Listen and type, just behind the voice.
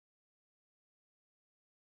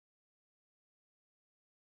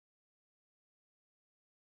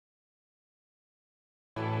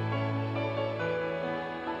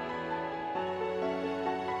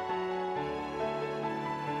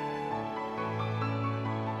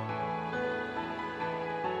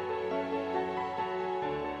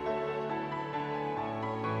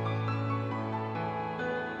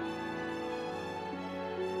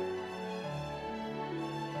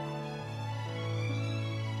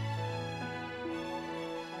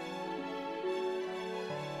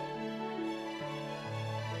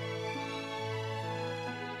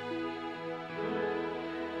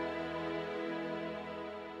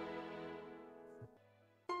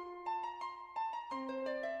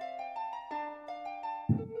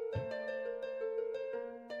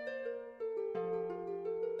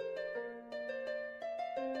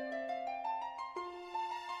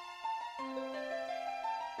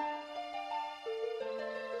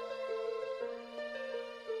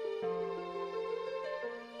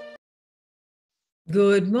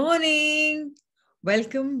Good morning.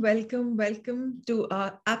 Welcome to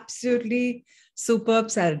our absolutely superb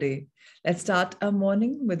Saturday. Let's start our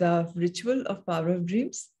morning with our ritual of Power of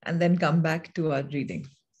Dreams and then come back to our reading.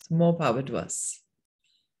 So more power to us.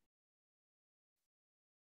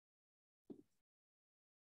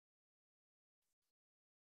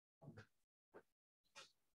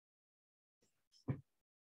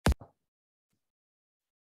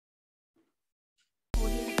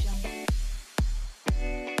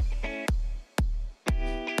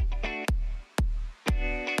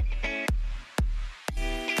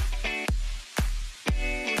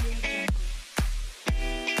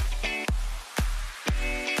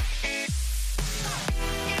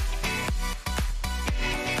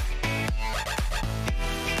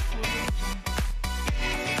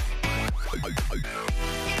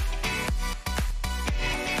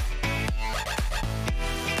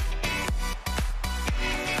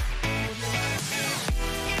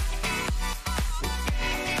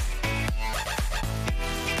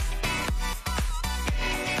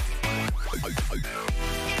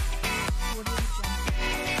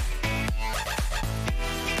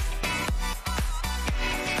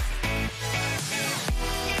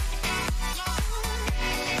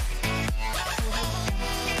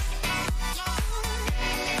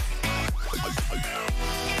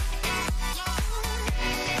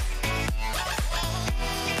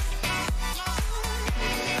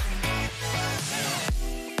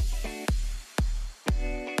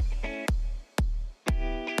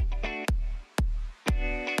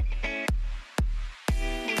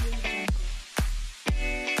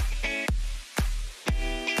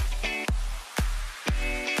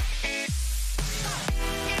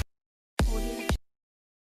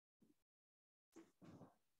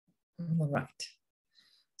 All right.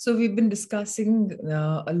 So we've been discussing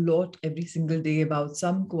a lot every single day about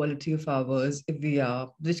some quality of ours, if we are,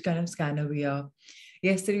 which kind of scanner we are.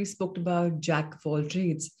 Yesterday we spoke about jack of all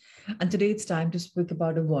trades, and today it's time to speak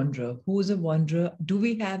about a wanderer. Who is a wanderer? Do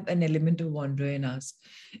we have an element of wonder in us?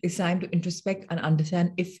 It's time to introspect and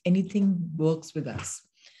understand if anything works with us.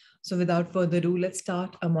 So without further ado, let's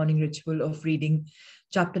start a morning ritual of reading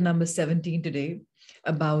chapter number 17 today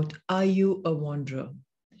about Are You a Wanderer?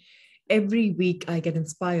 Every week I get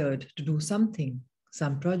inspired to do something,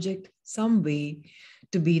 some project, some way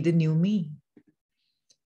to be the new me.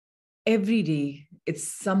 Every day it's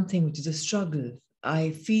something which is a struggle. I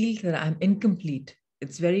feel that I'm incomplete.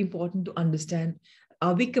 It's very important to understand,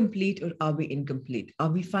 are we complete or are we incomplete? Are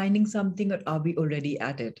we finding something or are we already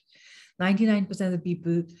at it? 99% of the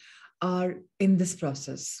people are in this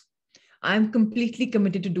process. I'm completely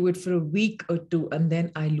committed to do it for a week or two and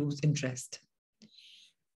then I lose interest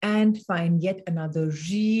and find yet another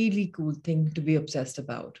really cool thing to be obsessed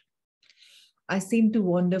about. I seem to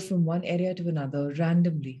wander from one area to another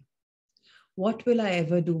randomly. What will I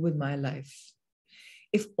ever do with my life?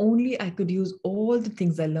 If only I could use all the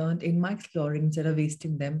things I learned in my exploring instead of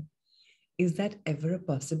wasting them. Is that ever a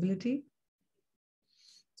possibility?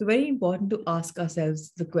 So, very important to ask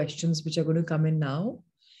ourselves the questions which are going to come in now,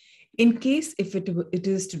 in case if it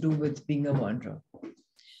is to do with being a wanderer.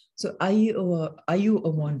 So, are you a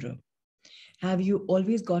wanderer? Have you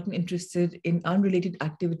always gotten interested in unrelated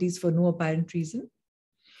activities for no apparent reason?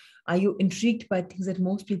 Are you intrigued by things that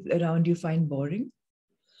most people around you find boring?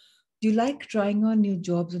 Do you like trying on new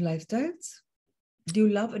jobs and lifestyles? Do you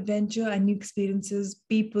love adventure and new experiences,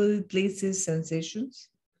 people, places, sensations?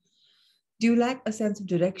 Do you lack a sense of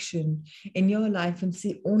direction in your life and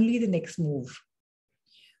see only the next move?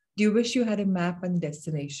 Do you wish you had a map and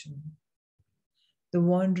destination? The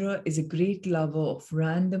wanderer is a great lover of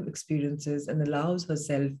random experiences and allows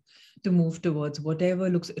herself to move towards whatever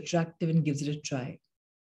looks attractive and gives it a try.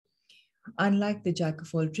 Unlike the jack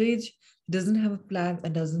of all trades, doesn't have a plan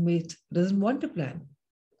and doesn't want a plan.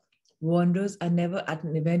 Wanderers are never at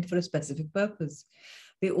an event for a specific purpose.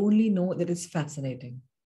 They only know that it's fascinating.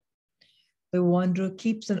 The wanderer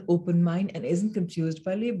keeps an open mind and isn't confused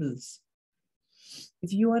by labels.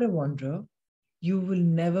 If you are a wanderer, you will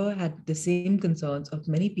never have the same concerns of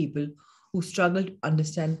many people who struggle to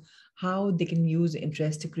understand how they can use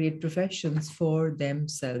interest to create professions for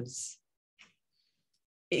themselves.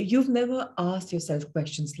 You've never asked yourself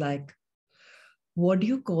questions like, what do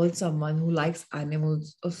you call someone who likes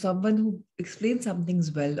animals, or someone who explains some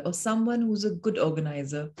things well, or someone who's a good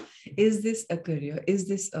organizer? Is this a career? Is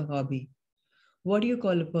this a hobby? What do you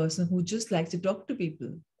call a person who just likes to talk to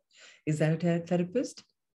people? Is that a therapist?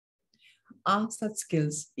 Are such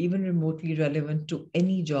skills even remotely relevant to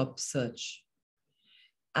any job search?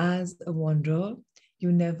 As a wanderer,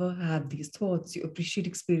 you never have these thoughts. You appreciate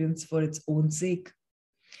experience for its own sake.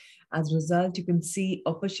 As a result, you can see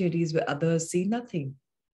opportunities where others see nothing.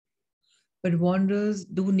 But wanderers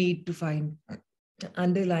do need to find an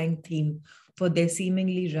underlying theme for their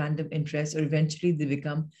seemingly random interests, or eventually they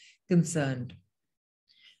become concerned.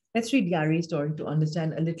 Let's read Gary's story to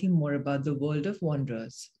understand a little more about the world of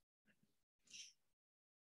wanderers.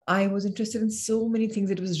 I was interested in so many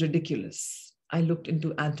things, it was ridiculous. I looked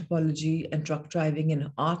into anthropology and truck driving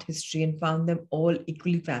and art history and found them all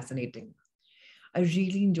equally fascinating. I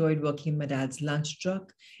really enjoyed working in my dad's lunch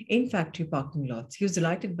truck in factory parking lots. He was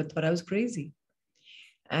delighted but thought I was crazy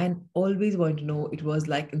and always wanted to know it was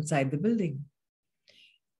like inside the building.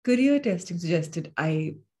 Career testing suggested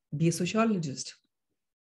I be a sociologist,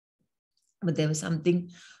 but there was something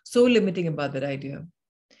so limiting about that idea.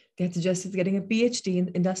 They had suggested getting a PhD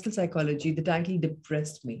in industrial psychology. The title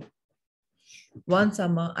depressed me. One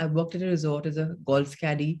summer, I worked at a resort as a golf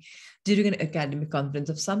caddy during an academic conference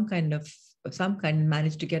of some kind and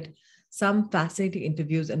managed to get some fascinating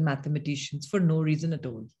interviews and mathematicians for no reason at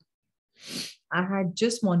all. I had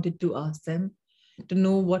just wanted to ask them to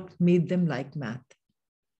know what made them like math.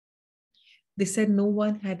 They said no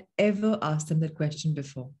one had ever asked them that question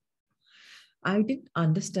before. I didn't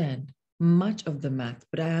understand much of the math,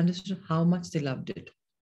 but I understood how much they loved it.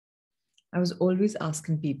 I was always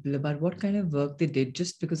asking people about what kind of work they did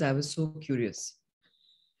just because I was so curious.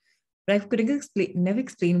 But I never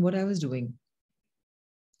explain what I was doing.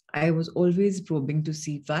 I was always probing to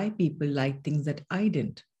see why people liked things that I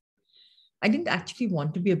didn't. I didn't actually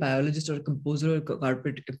want to be a biologist or a composer or a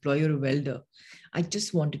corporate employee or a welder. I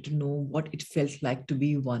just wanted to know what it felt like to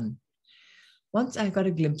be one. Once I got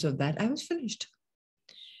a glimpse of that, I was finished.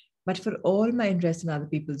 But for all my interest in other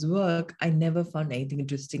people's work, I never found anything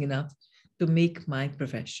interesting enough to make my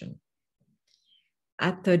profession.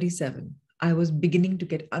 At 37, I was beginning to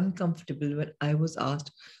get uncomfortable when I was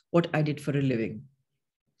asked what I did for a living.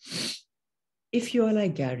 If you are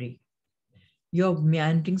like Gary, your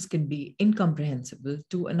meanderings can be incomprehensible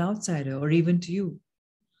to an outsider or even to you.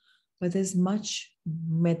 But there's much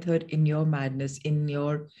method in your madness, in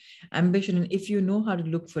your ambition. And if you know how to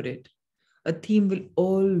look for it, a theme will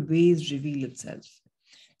always reveal itself.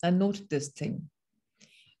 And note this thing.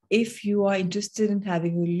 If you are interested in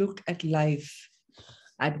having a look at life,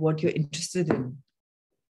 at what you're interested in,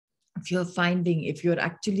 if you're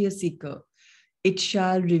actually a seeker, it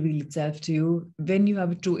shall reveal itself to you when you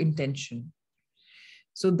have a true intention.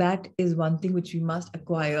 So that is one thing which we must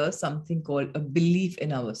acquire, something called a belief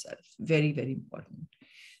in ourselves. Very, very important.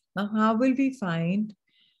 Now, how will we find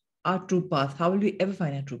our true path? How will we ever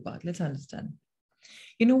find our true path? Let's understand.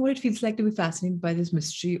 You know what it feels like to be fascinated by this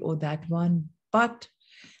mystery or that one, but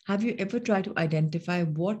have you ever tried to identify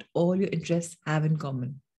what all your interests have in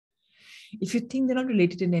common? If you think they're not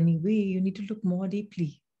related in any way, you need to look more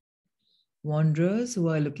deeply. Wanderers who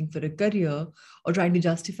are looking for a career or trying to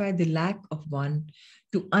justify the lack of one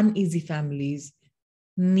to uneasy families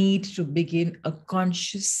need to begin a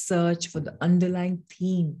conscious search for the underlying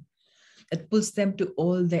theme that pulls them to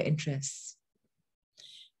all their interests.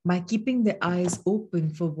 By keeping their eyes open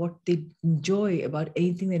for what they enjoy about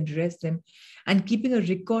anything that interests them and keeping a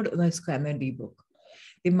record on a scanner book,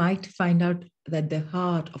 they might find out that the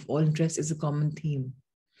heart of all interest is a common theme,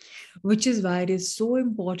 which is why it is so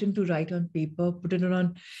important to write on paper, put it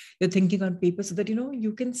on your thinking on paper so that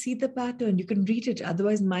you can see the pattern, you can read it.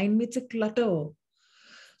 Otherwise, mind meets a clutter.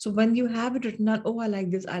 So when you have it written down, oh, I like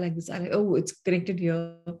this, I like this, I like, oh, it's connected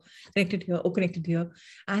here, oh, connected here.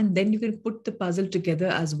 And then you can put the puzzle together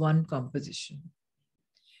as one composition.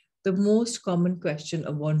 The most common question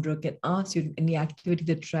a wanderer can ask you in any activity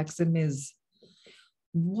that attracts them is,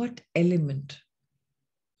 what element,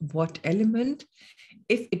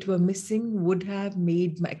 if it were missing, would have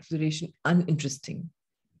made my exploration uninteresting?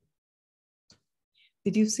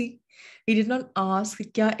 Did you see? He did not ask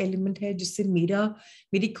क्या element है जिससे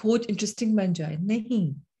मेरी खोज interesting बन जाए.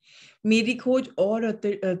 नहीं, मेरी खोज और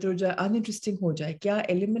uninteresting हो जाए. क्या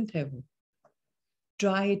element है वो?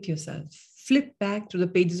 Try it yourself. Flip back through the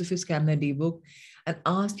pages of your Scanner D book and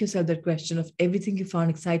ask yourself that question of everything you found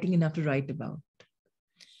exciting enough to write about.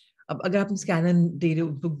 अब अगर आपने स्कैनर डे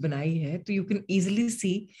बुक बनाई है तो you can easily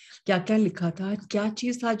सी क्या क्या लिखा था, क्या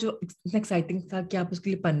चीज था जो इतना एक्साइटिंग था कि आप उसके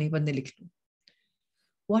लिए पन्ने पन्ने लिख लो.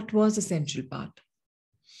 What was the central part?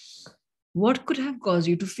 What could have caused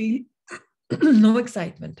you to feel no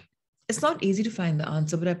excitement? It's not easy to find the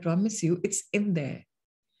answer, but I promise you it's in there.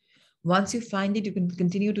 Once you find it, you can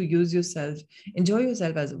continue to enjoy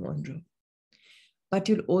yourself as a wanderer. But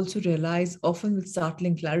you'll also realize, often with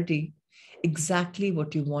startling clarity, exactly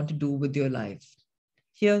what you want to do with your life.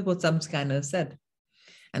 Here's what some scanners said.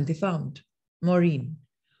 And they found, Maureen,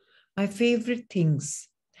 my favorite things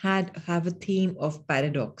have a theme of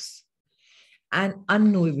paradox and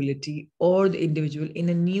unknowability, or the individual in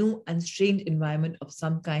a new and strange environment of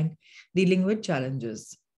some kind dealing with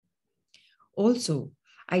challenges. Also,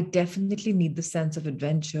 I definitely need the sense of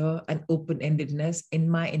adventure and open endedness in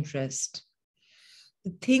my interest.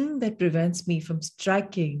 The thing that prevents me from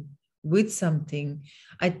striking with something,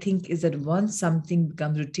 I think, is that once something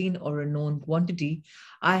becomes routine or a known quantity,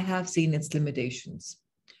 I have seen its limitations.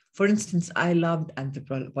 For instance, I loved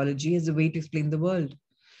anthropology as a way to explain the world,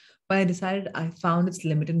 but I decided I found its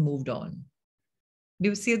limit and moved on. Do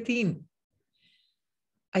you see a theme?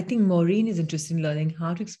 I think Maureen is interested in learning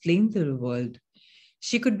how to explain the world.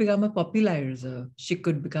 She could become a popularizer. She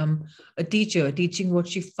could become a teacher, teaching what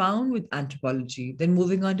she found with anthropology, then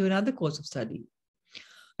moving on to another course of study.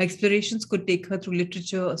 Her explorations could take her through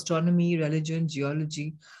literature, astronomy, religion,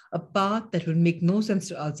 geology, a path that would make no sense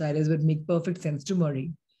to outsiders but make perfect sense to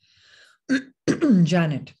Maureen.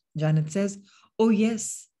 Janet. Janet says, "Oh,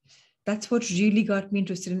 yes, that's what really got me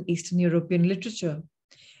interested in Eastern European literature.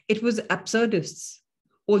 It was absurdists,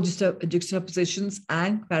 all juxtapositions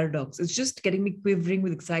and paradox. It's just getting me quivering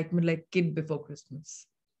with excitement like a kid before Christmas."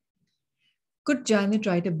 Could Janet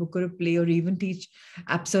write a book or a play or even teach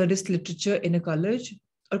absurdist literature in a college?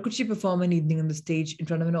 Or could she perform an evening on the stage in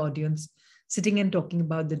front of an audience, sitting and talking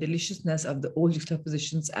about the deliciousness of the old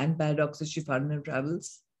juxtapositions and paradoxes she found in her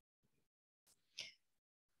travels?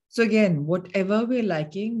 So again, whatever we're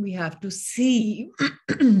liking, we have to see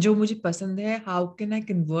जो मुझे पसंद है, how can I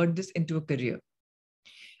convert this into a career?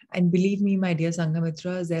 And believe me, my dear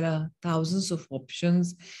Sangamitras, there are thousands of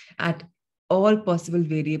options at all possible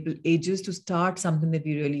variable ages to start something that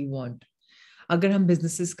we really want. अगर हम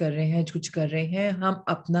businesses कर रहे हैं, कुछ कर रहे हैं, हम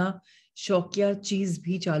अपना शौकिया चीज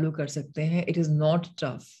भी चालू कर सकते हैं. It is not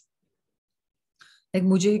tough. Like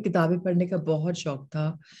मुझे किताबें पढ़ने का बहुत शौक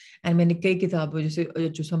था एंड मैंने कई किताबें जैसे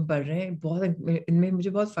जो हम पढ़ रहे हैं बहुत इनमें मुझे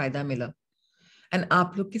बहुत फायदा मिला एंड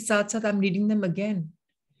आप लोग के साथ साथ I am reading them again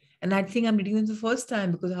and I think I'm reading them the first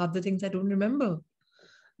time because half the things I don't remember.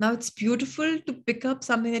 Now it's beautiful to pick up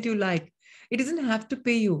something that you like. It doesn't have to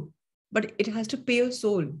pay you, but it has to pay your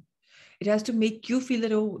soul. It has to make you feel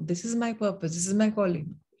that, oh, this is my purpose, this is my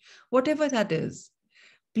calling. Whatever that is,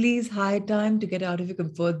 please hire time to get out of your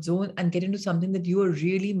comfort zone and get into something that you are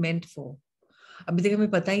really meant for. अभी तक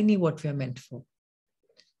हमें पता ही नहीं what we are meant for.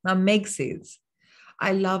 Now Meg says,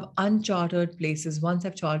 I love uncharted places. Once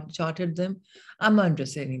I've charted them, I'm not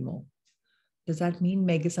interested anymore. Does that mean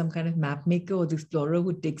Meg is some kind of map maker or the explorer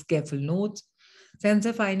who takes careful notes, sends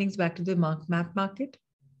her findings back to the map market?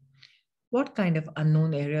 What kind of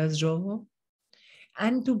unknown areas draw her?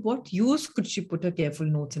 And to what use could she put her careful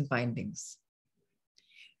notes and findings?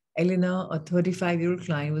 Elena, a 35-year-old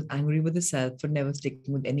client, was angry with herself for never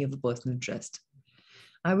sticking with any of her personal interests.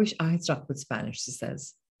 I wish I had stuck with Spanish, she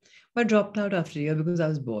says. But I dropped out after a year because I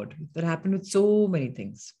was bored. That happened with so many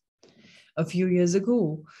things. A few years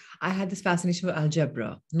ago, I had this fascination with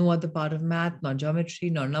algebra. No other part of math, not geometry,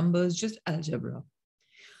 not numbers, just algebra.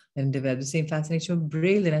 Then I developed the same fascination with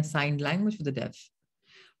Braille and a signed language for the deaf.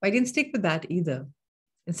 But I didn't stick with that either.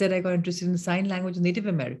 Instead, I got interested in the sign language of Native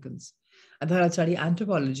Americans. I thought I'd study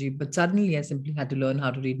anthropology, but suddenly I simply had to learn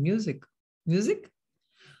how to read music. Music?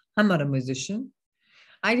 I'm not a musician.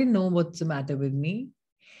 I didn't know what's the matter with me.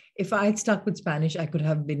 If I had stuck with Spanish, I could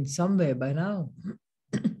have been somewhere by now.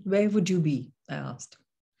 Where would you be? I asked.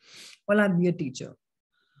 Well, I'd be a teacher.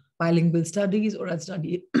 Bilingual studies, or I'd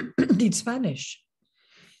study teach Spanish.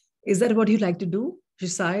 Is that what you like to do? She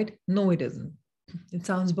sighed. No, it isn't. It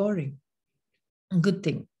sounds boring. Good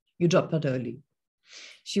thing. You dropped out early.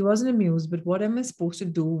 She wasn't amused, but what am I supposed to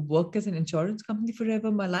do? Work as an insurance company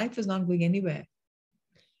forever? My life is not going anywhere.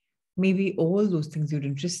 Maybe all those things you're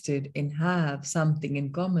interested in have something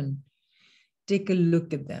in common. Take a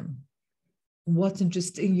look at them. What's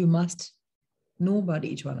interesting, you must know about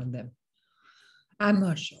each one of them. I'm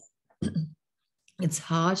not sure. It's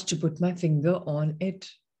hard to put my finger on it.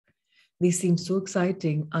 They seem so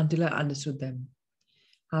exciting until I understood them,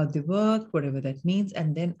 how they work, whatever that means,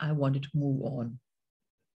 and then I wanted to move on.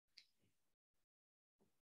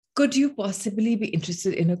 Could you possibly be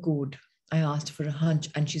interested in a code? I asked for a hunch,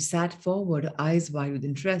 and she sat forward, her eyes wide with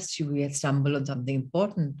interest. She had stumbled on something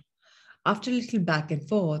important. After a little back and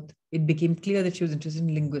forth, it became clear that she was interested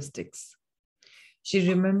in linguistics. She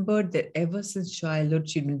remembered that ever since childhood,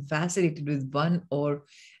 she'd been fascinated with one or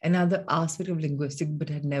another aspect of linguistics, but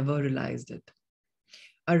had never realized it.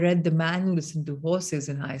 I read The Man Who Listened to Horses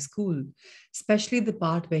in high school, especially the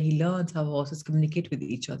part where he learns how horses communicate with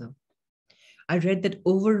each other. I read that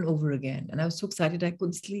over and over again, and I was so excited I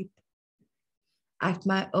couldn't sleep. At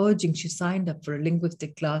my urging, she signed up for a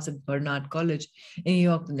linguistic class at Barnard College in New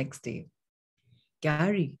York the next day.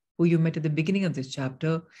 Gary, who you met at the beginning of this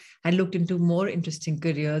chapter, had looked into more interesting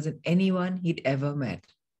careers than anyone he'd ever met.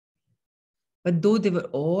 But though they were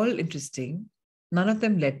all interesting, none of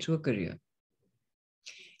them led to a career.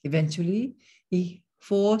 Eventually, he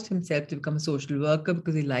forced himself to become a social worker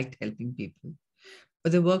because he liked helping people.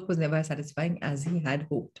 But the work was never as satisfying as he had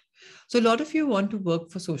hoped. So a lot of you want to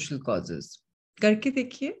work for social causes. करके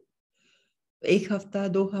देखिए, एक हफ्ता,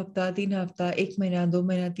 2 हफ्ता, 3 हफ्ता, 1 महीना, 2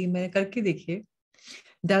 महीना, 3 महीने करके देखिए.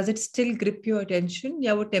 Does it still grip your attention?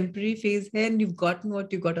 या वो temporary phase है and you've gotten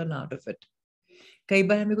what you got on out of it? कई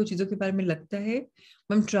बार हमें कुछ चीजों के बारे में लगता है,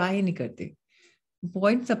 हम try नहीं करते.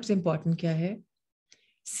 Point सबसे important क्या है?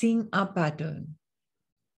 Seeing our pattern,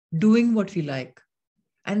 doing what we like,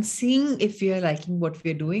 and seeing if we are liking what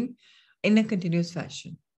we are doing in a continuous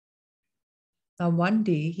fashion. Now, one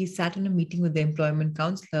day he sat in a meeting with the employment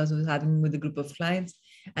counselors who was having with a group of clients,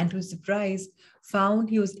 and to his surprise, found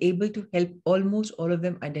he was able to help almost all of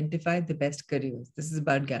them identify the best careers. This is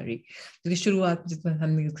about Gary. क्योंकि शुरुआत में जितना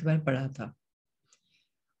हमने इसके बारे में पढ़ा था,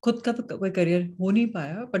 खुद का तो कोई करियर हो नहीं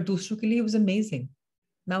पाया, but दूसरों के लिए was amazing.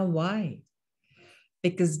 Now, why?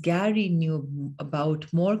 Because Gary knew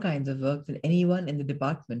about more kinds of work than anyone in the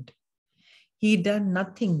department. He'd done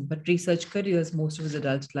nothing but research careers most of his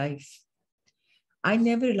adult life. I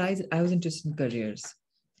never realized that I was interested in careers.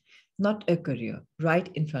 Not a career right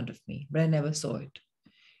in front of me, but I never saw it.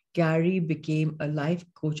 Gary became a life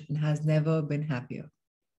coach and has never been happier.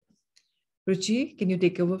 Ruchi, can you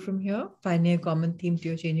take over from here? Finding a common theme to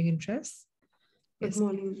your changing interests? Yes. Good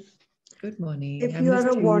morning. Good morning. If you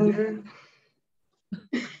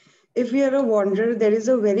are a wanderer, there is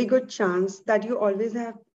a very good chance that you always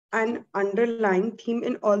have an underlying theme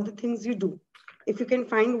in all the things you do. If you can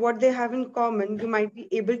find what they have in common, you might be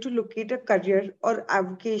able to locate a career or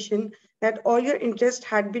avocation that all your interests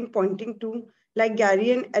had been pointing to, like Gary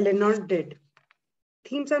and Eleanor did.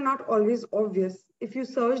 Themes are not always obvious. If you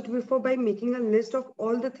searched before by making a list of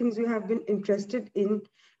all the things you have been interested in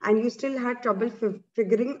and you still had trouble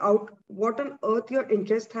figuring out what on earth your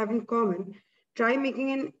interests have in common, try making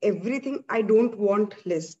an everything I don't want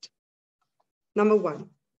list. Number 1.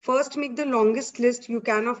 First, make the longest list you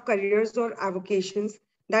can of careers or avocations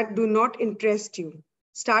that do not interest you.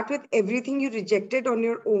 Start with everything you rejected on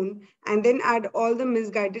your own and then add all the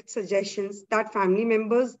misguided suggestions that family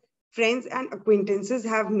members, friends, and acquaintances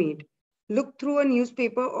have made. Look through a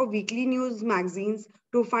newspaper or weekly news magazines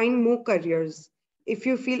to find more careers. If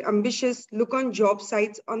you feel ambitious, look on job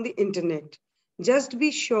sites on the internet. Just be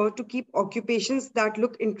sure to keep occupations that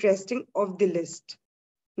look interesting off the list.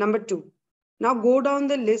 Number 2. Now go down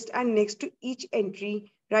the list and next to each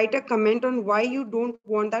entry, write a comment on why you don't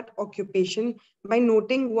want that occupation by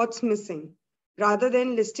noting what's missing, rather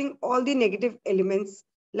than listing all the negative elements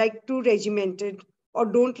like too regimented or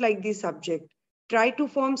don't like the subject. Try to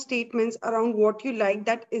form statements around what you like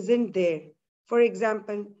that isn't there. For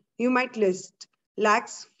example, you might list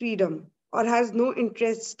lacks freedom or has no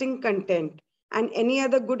interesting content and any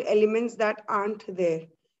other good elements that aren't there.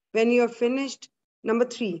 When you're finished, number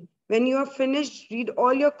 3, when you are finished, read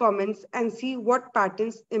all your comments and see what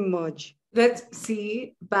patterns emerge. Let's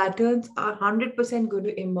see, patterns are 100% going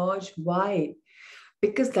to emerge. Why?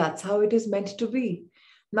 Because that's how it is meant to be.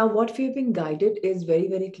 Now, what we've been guided is very,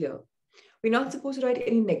 very clear. We're not supposed to write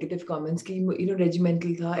any negative comments कि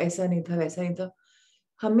regimental था, ऐसा नहीं था, वैसा नहीं था.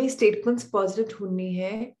 हमें statements positive ढूंढनी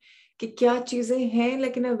है कि क्या चीजें हैं,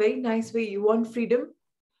 like in a very nice way. You want freedom?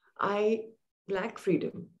 I lack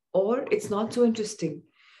freedom. Or it's not so interesting.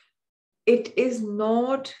 It is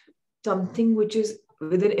not something which is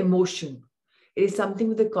with an emotion. It is something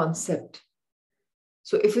with a concept.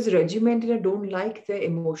 So if it's regimented, I don't like the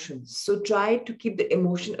emotions. So try to keep the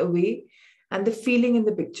emotion away and the feeling in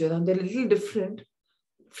the picture. Now they're a little different.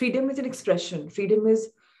 Freedom is an expression. Freedom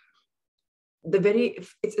is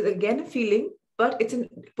it's again a feeling, but it's a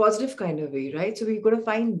positive kind of way, right? So we've got to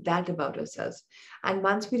find that about ourselves. And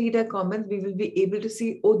once we read our comments, we will be able to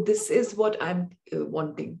see, oh, this is what I'm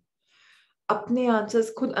wanting. अपने answers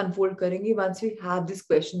खुद unfold करेंगे once we have this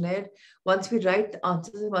questionnaire, once we write the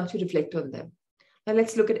answers, and once we reflect on them. Now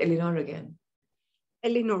let's look at Eleanor again.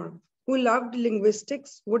 Eleanor, who loved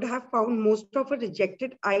linguistics, would have found most of her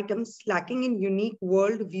rejected items lacking in unique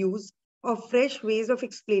world views or fresh ways of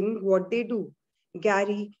explaining what they do.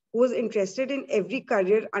 Gary, who was interested in every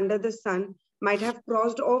career under the sun, might have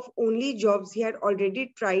crossed off only jobs he had already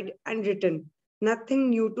tried and written. Nothing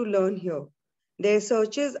new to learn here. Their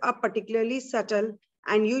searches are particularly subtle,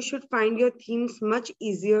 and you should find your themes much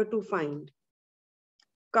easier to find.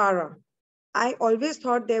 Kara, I always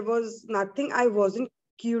thought there was nothing I wasn't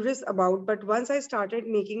curious about, but once I started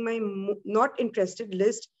making my not interested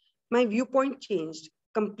list, my viewpoint changed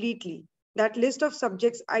completely. That list of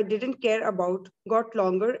subjects I didn't care about got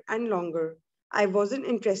longer and longer. I wasn't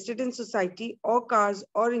interested in society or cars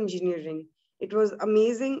or engineering. It was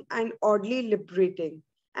amazing and oddly liberating.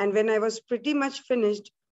 And when I was pretty much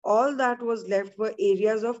finished, all that was left were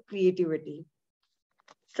areas of creativity.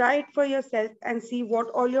 Try it for yourself and see what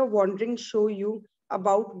all your wanderings show you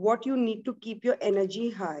about what you need to keep your energy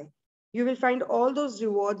high. You will find all those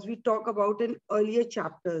rewards we talk about in earlier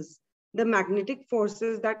chapters, the magnetic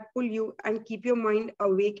forces that pull you and keep your mind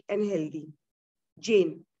awake and healthy.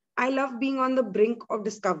 Jane, I love being on the brink of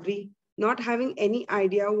discovery, not having any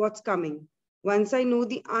idea what's coming. Once I know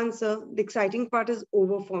the answer, the exciting part is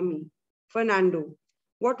over for me. Fernando,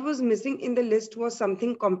 what was missing in the list was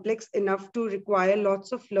something complex enough to require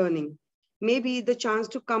lots of learning. Maybe the chance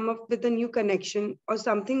to come up with a new connection or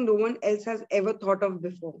something no one else has ever thought of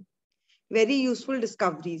before. Very useful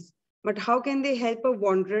discoveries, but how can they help a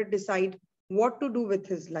wanderer decide what to do with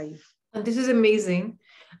his life? And this is amazing.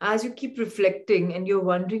 As you keep reflecting and you're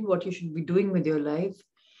wondering what you should be doing with your life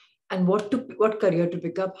and what career to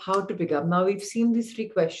pick up, how to pick up. Now we've seen these three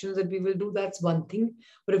questions that we will do. That's one thing,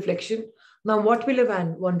 reflection. Now, what will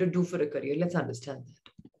a wanderer do for a career? Let's understand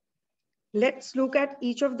that. Let's look at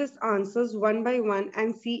each of these answers one by one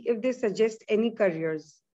and see if they suggest any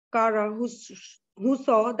careers. Kara, who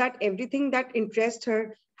saw that everything that interests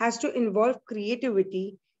her has to involve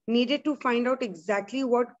creativity, needed to find out exactly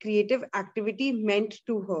what creative activity meant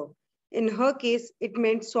to her. In her case, it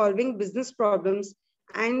meant solving business problems,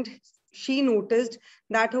 and she noticed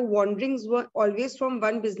that her wanderings were always from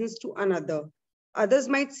one business to another. Others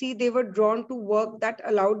might see they were drawn to work that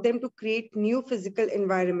allowed them to create new physical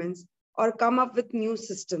environments or come up with new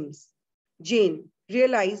systems. Jane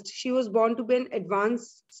realized she was born to be an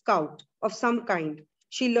advanced scout of some kind.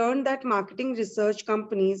 She learned that marketing research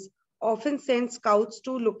companies often send scouts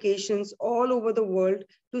to locations all over the world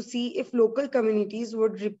to see if local communities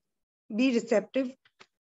would be receptive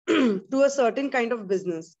to a certain kind of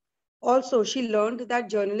business. Also, she learned that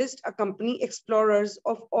journalists accompany explorers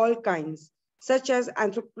of all kinds, such as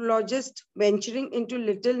anthropologists venturing into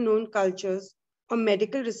little known cultures or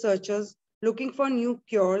medical researchers looking for new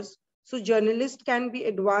cures, so journalists can be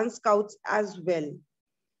advanced scouts as well.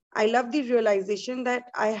 I love the realization that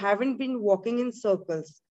I haven't been walking in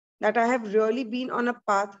circles, that I have really been on a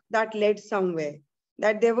path that led somewhere,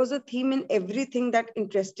 that there was a theme in everything that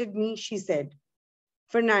interested me, she said.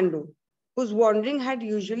 Fernando, whose wandering had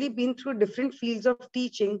usually been through different fields of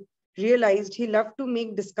teaching, realized he loved to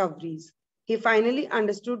make discoveries. He finally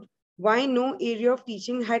understood why no area of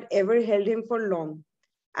teaching had ever held him for long.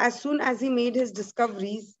 As soon as he made his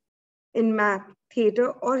discoveries in math, theater,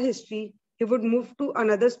 or history, he would move to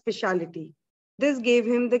another specialty. This gave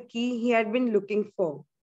him the key he had been looking for.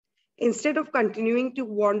 Instead of continuing to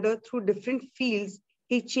wander through different fields,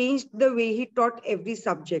 he changed the way he taught every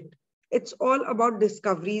subject. It's all about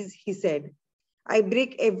discoveries, he said. I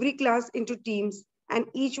break every class into teams, and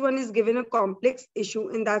each one is given a complex issue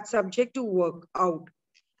in that subject to work out.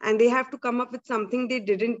 And they have to come up with something they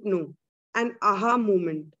didn't know, an aha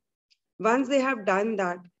moment. Once they have done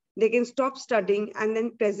that, they can stop studying and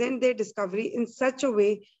then present their discovery in such a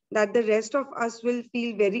way that the rest of us will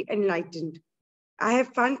feel very enlightened. I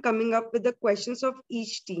have fun coming up with the questions of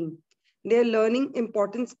each team. They're learning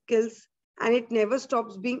important skills, and it never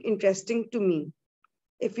stops being interesting to me.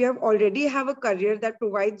 If you have already have a career that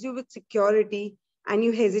provides you with security and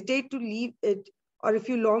you hesitate to leave it, or if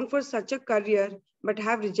you long for such a career but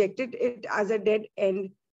have rejected it as a dead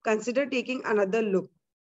end, consider taking another look.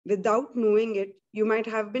 Without knowing it, you might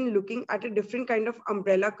have been looking at a different kind of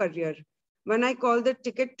umbrella career, one I call the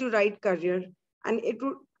ticket to ride career, and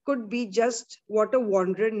could be just what a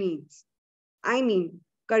wanderer needs. I mean,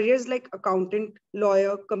 careers like accountant,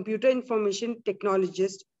 lawyer, computer information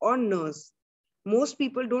technologist, or nurse. Most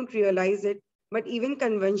people don't realize it, but even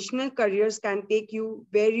conventional careers can take you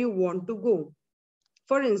where you want to go.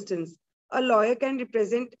 For instance, a lawyer can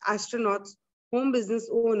represent astronauts, home business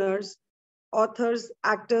owners, authors,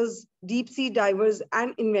 actors, deep sea divers,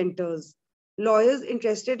 and inventors. Lawyers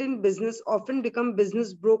interested in business often become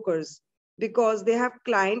business brokers because they have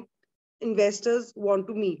client investors want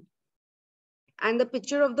to meet. And the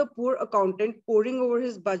picture of the poor accountant poring over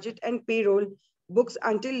his budget and payroll books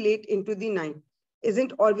until late into the night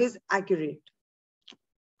isn't always accurate.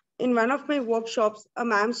 In one of my workshops, a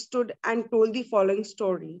ma'am stood and told the following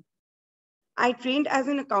story. I trained as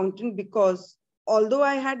an accountant because although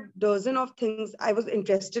I had dozens of things I was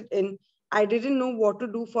interested in, I didn't know what to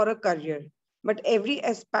do for a career. But every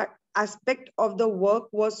aspect of the work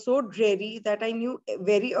was so dreary that I knew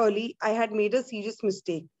very early I had made a serious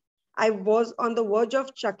mistake. I was on the verge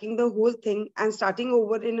of chucking the whole thing and starting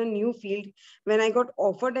over in a new field when I got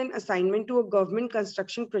offered an assignment to a government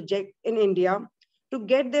construction project in India to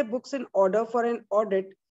get their books in order for an audit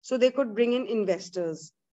so they could bring in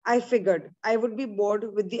investors. I figured I would be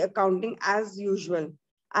bored with the accounting as usual.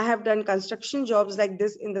 I have done construction jobs like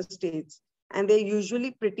this in the States, and they're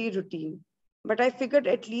usually pretty routine. But I figured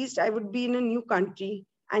at least I would be in a new country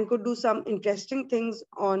and could do some interesting things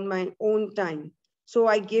on my own time. So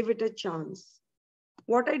I gave it a chance.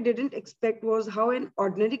 What I didn't expect was how an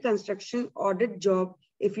ordinary construction audit job,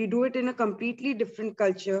 if you do it in a completely different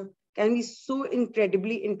culture, can be so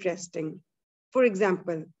incredibly interesting. For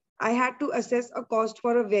example, I had to assess a cost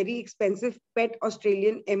for a very expensive pet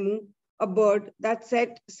Australian emu, a bird that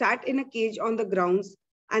sat in a cage on the grounds,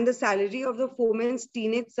 and the salary of the foreman's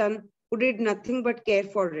teenage son who did nothing but care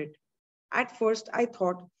for it. At first, I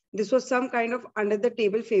thought this was some kind of under the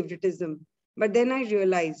table favoritism, but then I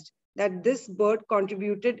realized that this bird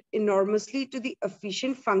contributed enormously to the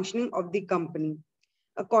efficient functioning of the company.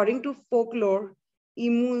 According to folklore,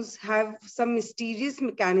 emus have some mysterious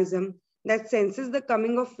mechanism that senses the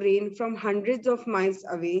coming of rain from hundreds of miles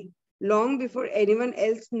away, long before anyone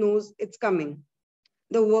else knows it's coming.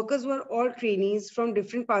 The workers were all trainees from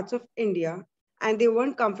different parts of India, and they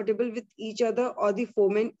weren't comfortable with each other or the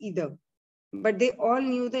foremen either. But they all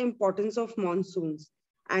knew the importance of monsoons,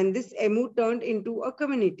 and this emu turned into a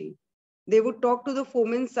community. They would talk to the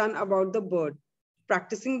foreman's son about the bird,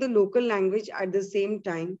 practicing the local language at the same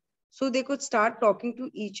time so they could start talking to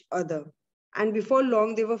each other. And before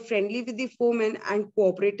long, they were friendly with the foreman and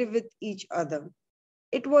cooperative with each other.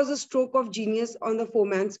 It was a stroke of genius on the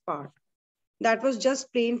foreman's part. That was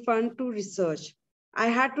just plain fun to research. I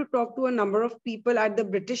had to talk to a number of people at the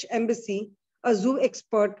British Embassy, a zoo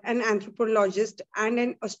expert, an anthropologist, and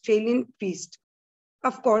an Australian priest.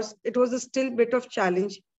 Of course, it was a still bit of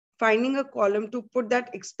challenge finding a column to put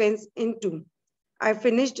that expense into. I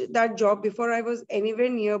finished that job before I was anywhere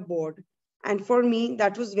near bored, and for me,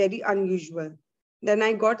 that was very unusual. Then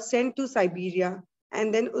I got sent to Siberia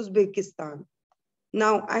and then Uzbekistan.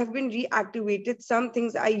 Now I've been reactivated some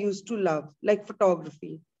things I used to love, like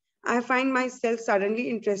photography. I find myself suddenly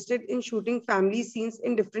interested in shooting family scenes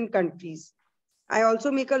in different countries. I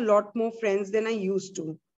also make a lot more friends than I used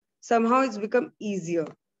to. Somehow it's become easier.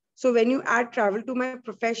 So when you add travel to my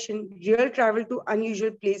profession, real travel to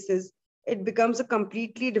unusual places, it becomes a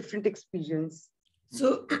completely different experience.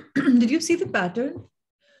 So, did you see the pattern?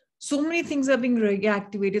 So many things are being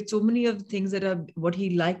reactivated. So many of the things that are what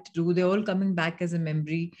he liked to do, they're all coming back as a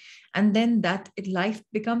memory. And then life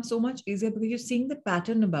becomes so much easier because you're seeing the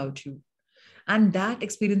pattern about you. And that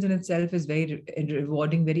experience in itself is very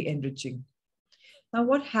rewarding, very enriching. Now,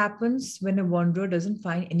 what happens when a wanderer doesn't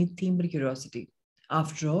find any theme but curiosity?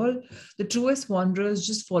 After all, the truest wanderers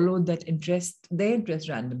just follow their interest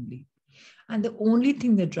randomly. And the only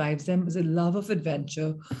thing that drives them is a love of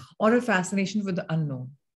adventure or a fascination for the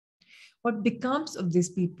unknown. What becomes of these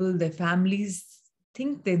people? Their families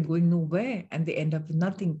think they're going nowhere and they end up with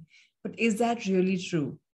nothing. But is that really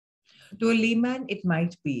true? To a layman, it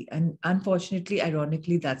might be. And unfortunately,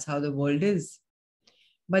 ironically, that's how the world is.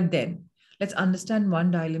 But then, let's understand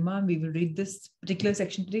one dilemma. We will read this particular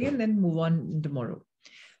section today and then move on tomorrow.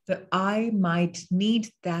 The I might need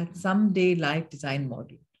that someday life design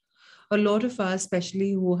model. A lot of us,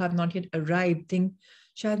 especially who have not yet arrived, think,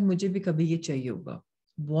 शायद मुझे भी कभी ये चाहिए होगा.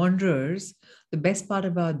 Wanderers, the best part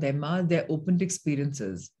about them are they're open to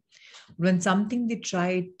experiences. When something they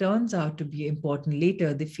try turns out to be important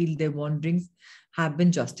later, they feel their wanderings have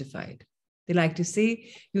been justified. They like to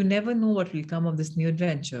say, you never know what will come of this new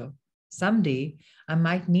adventure. Someday, I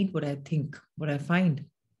might need what I think, what I find.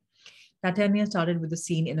 Titania started with a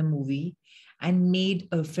scene in a movie and made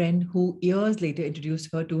a friend who years later introduced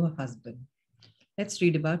her to her husband. Let's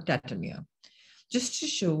read about Titania. Just to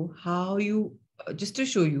show how you just to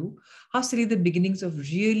show you how silly the beginnings of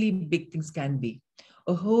really big things can be.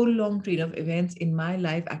 A whole long train of events in my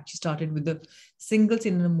life actually started with a single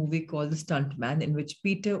scene in a movie called The Stuntman, in which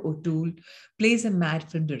Peter O'Toole plays a mad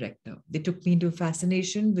film director. They took me into a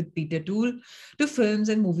fascination with Peter O'Toole, to films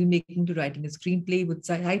and movie making, to writing a screenplay, with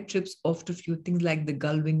side trips off to few things like the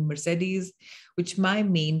gull-winged Mercedes, which my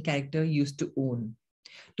main character used to own,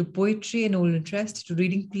 to poetry and old interest, to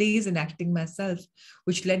reading plays and acting myself,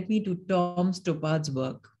 which led me to Tom Stoppard's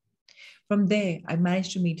work. From there, I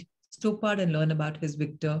managed to meet Stoppard and learn about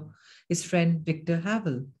his friend Victor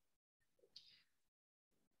Havel,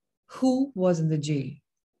 who was in the jail.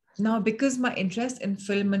 Now, because my interest in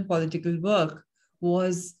film and political work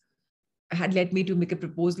was had led me to make a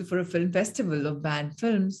proposal for a film festival of banned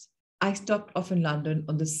films, I stopped off in London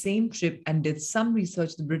on the same trip and did some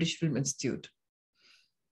research at the British Film Institute.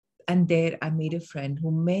 And there I made a friend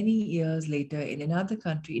who many years later in another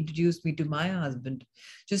country introduced me to my husband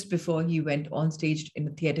just before he went on stage in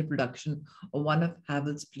a theatre production of one of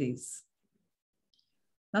Havel's plays.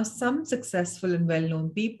 Now, some successful and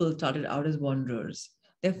well-known people started out as wanderers.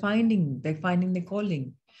 They're finding their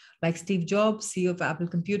calling. Like Steve Jobs, CEO of Apple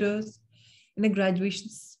Computers, in a graduation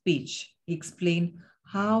speech, he explained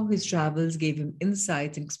how his travels gave him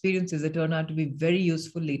insights and experiences that turned out to be very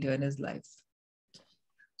useful later in his life.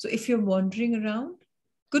 So if you're wandering around,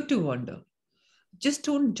 good to wander. Just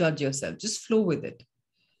don't judge yourself, just flow with it.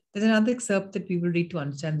 There's another excerpt that we will read to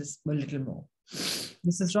understand this a little more.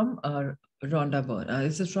 This is from Rhonda Byrne.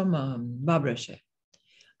 This is from Barbara Shea.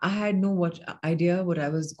 I had no idea what I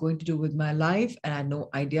was going to do with my life, and I had no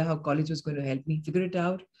idea how college was going to help me figure it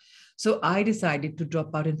out. So I decided to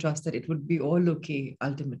drop out and trust that it would be all okay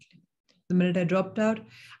ultimately. The minute I dropped out,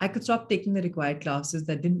 I could stop taking the required classes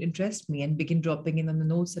that didn't interest me and begin dropping in on the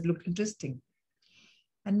notes that looked interesting.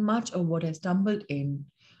 And much of what I stumbled in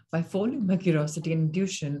by following my curiosity and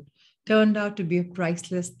intuition turned out to be a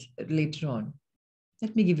priceless later on.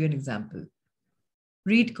 Let me give you an example.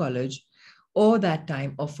 Reed College, or that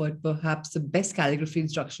time, offered perhaps the best calligraphy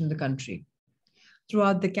instruction in the country.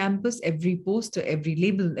 Throughout the campus, every poster, every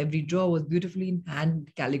label, and every drawer was beautifully in hand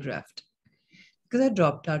calligraphed. Because I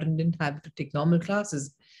dropped out and didn't have to take normal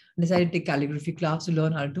classes, I decided to take calligraphy class to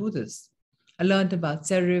learn how to do this. I learned about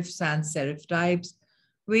serif, sans serif types,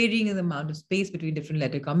 varying in the amount of space between different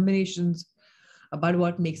letter combinations, about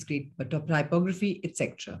what makes great typography,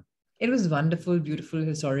 etc. It was wonderful, beautiful,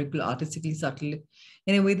 historical, artistically subtle,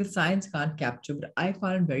 in a way that science can't capture, but I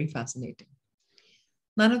found it very fascinating.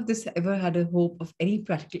 None of this ever had a hope of any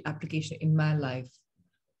practical application in my life.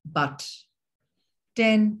 But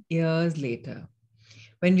 10 years later,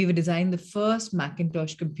 when we were designing the first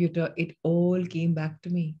Macintosh computer, it all came back to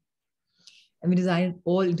me. And we designed it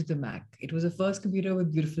all into the Mac. It was the first computer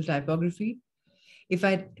with beautiful typography. If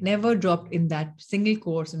I'd never dropped in that single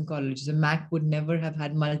course in college, the Mac would never have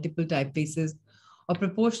had multiple typefaces or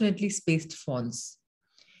proportionately spaced fonts.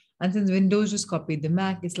 And since Windows just copied the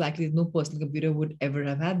Mac, it's likely no personal computer would ever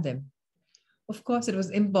have had them. Of course, it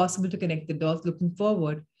was impossible to connect the dots looking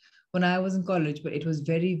forward when I was in college, but it was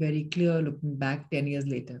very, very clear looking back 10 years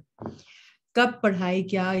later. Kab padhai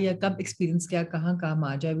kya ya kab experience kya kahan kaam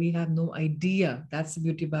aa jaye, we have no idea. That's the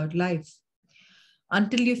beauty about life.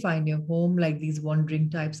 Until you find your home, like these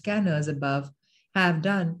wandering type scanners above have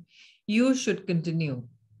done, you should continue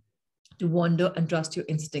to wander and trust your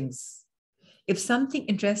instincts. If something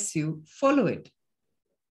interests you, follow it.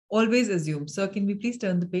 Always assume, sir, can we please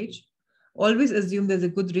turn the page? Always assume there's a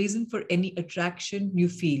good reason for any attraction you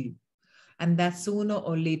feel, and that sooner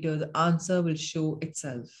or later the answer will show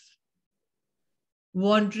itself.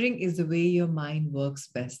 Wandering is the way your mind works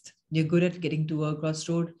best. You're good at getting to a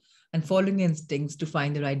crossroad and following instincts to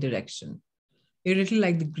find the right direction. You're a little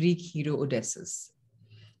like the Greek hero Odysseus.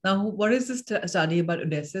 Now, what is this study about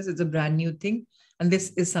Odysseus? It's a brand new thing, and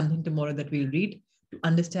this is something tomorrow that we'll read to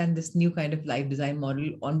understand this new kind of life design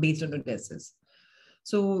model based on Odysseus.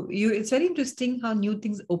 So it's very interesting how new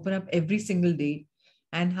things open up every single day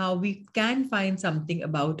and how we can find something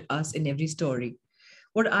about us in every story.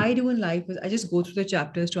 What I do in life is I just go through the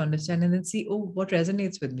chapters to understand and then see, oh, what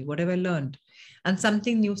resonates with me? What have I learned? And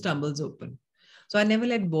something new stumbles open. So I never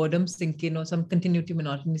let boredom sink in or some continuity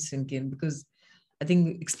monotony sink in, because I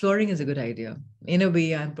think exploring is a good idea. In a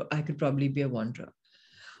way, I could probably be a wanderer.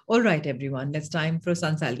 All right, everyone, it's time for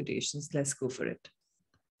sun salutations. Let's go for it.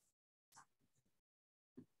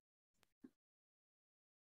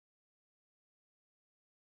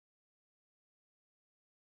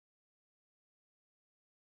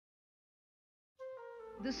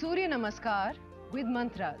 The Surya Namaskar with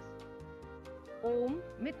mantras. Om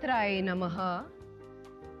Mitraye Namaha.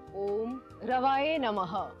 Om Ravaye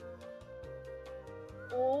Namaha.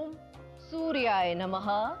 Om Suryaye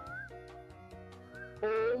Namaha.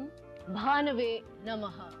 Om Bhanave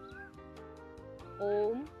Namaha.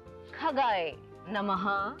 Om Khagaye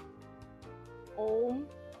Namaha. Om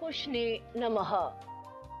Pushne Namaha.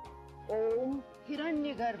 Om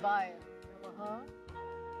Hiranyagarbhaye Namaha.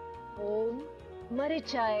 Om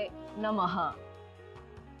Marichaye Namaha.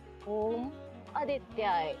 Om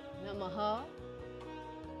Adityaye Namaha.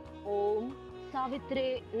 Om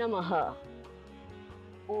Savitre Namaha.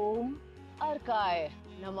 Om Arkaye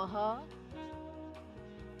Namaha.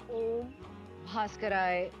 Om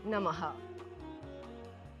Bhaskaraye Namaha.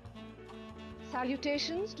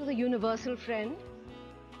 Salutations to the universal friend.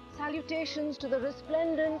 Salutations to the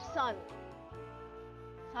resplendent sun.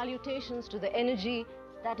 Salutations to the energy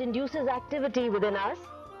that induces activity within us.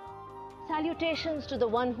 Salutations to the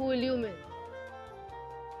one who illumines.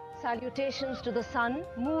 Salutations to the sun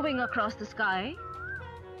moving across the sky.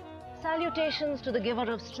 Salutations to the giver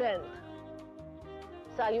of strength.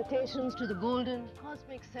 Salutations to the golden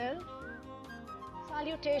cosmic self.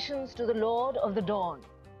 Salutations to the Lord of the dawn.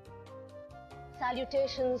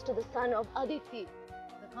 Salutations to the son of Aditi,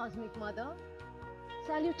 the cosmic mother.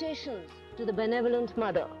 Salutations to the benevolent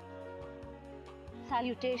mother.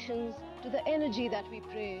 Salutations to the energy that we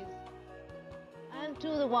praise, and to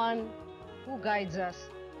the one who guides us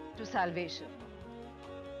to salvation.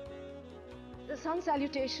 The sun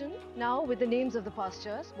salutation now with the names of the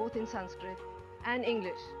postures, both in Sanskrit and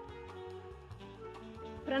English.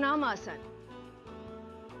 Pranamasana,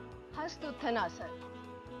 Hastuttanasana,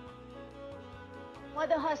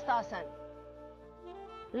 Padahastasana,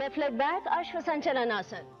 left leg back,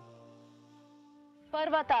 Ashvasanchalanasana,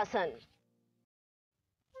 Parvatasana,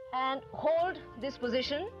 and hold this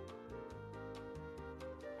position.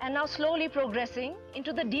 And now slowly progressing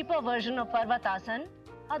into the deeper version of Parvatasana,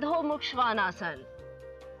 Adho Mukh Svanasana.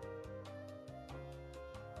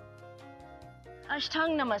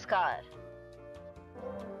 Ashtang Namaskar,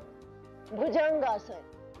 Bhujangasana,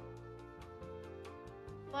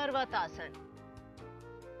 Parvatasana,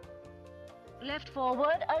 left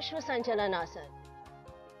forward Ashvasanchalanasana,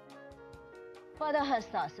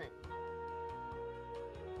 Padahastasana,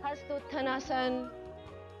 Hastuttanasana,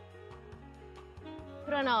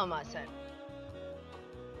 Pranamasana.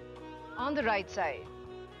 On the right side,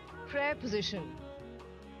 prayer position,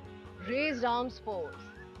 raised arms pose,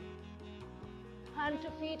 hand to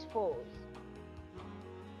feet pose,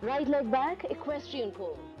 right leg back, equestrian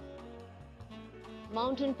pose,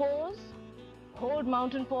 mountain pose, hold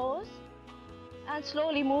mountain pose, and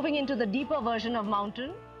slowly moving into the deeper version of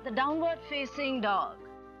mountain, the downward facing dog.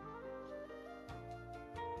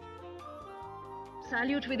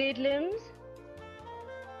 Salute with 8 limbs.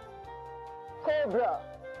 Cobra.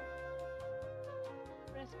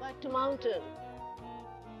 Press back to mountain.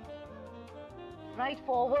 Right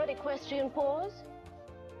forward, equestrian pose.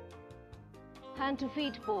 Hand to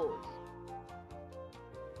feet pose.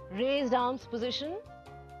 Raised arms position.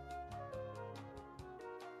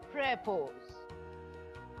 Prayer pose.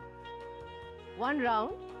 One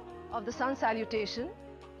round of the sun salutation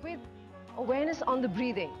with awareness on the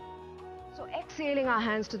breathing. So exhaling our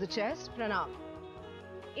hands to the chest, pranam.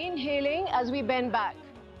 Inhaling as we bend back.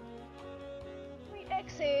 We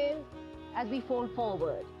exhale as we fold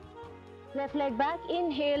forward. Left leg back,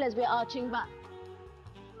 inhale as we're arching back.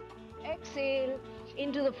 Exhale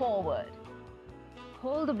into the forward.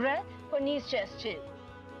 Hold the breath for knees, chest, chin.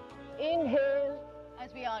 Inhale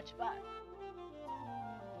as we arch back.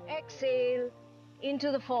 Exhale into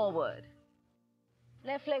the forward.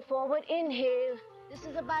 Left leg forward, inhale. This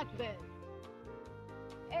is a back bend.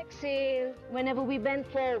 Exhale whenever we bend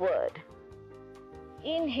forward.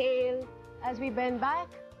 Inhale as we bend back.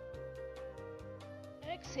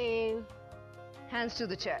 Exhale, hands to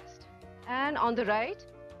the chest. And on the right,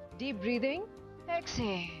 deep breathing.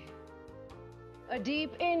 Exhale. A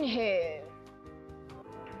deep inhale.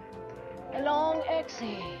 A long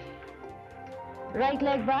exhale. Right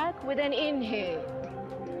leg back with an inhale.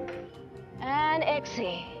 And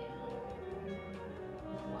exhale.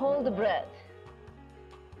 Hold the breath.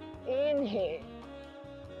 Inhale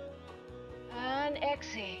and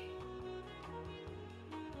exhale.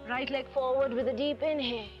 Right leg forward with a deep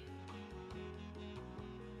inhale.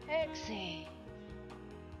 Exhale.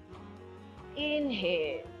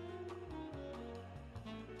 Inhale.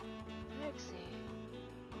 Exhale.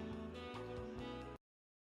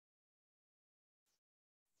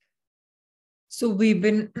 So we've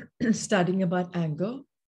been studying about anger.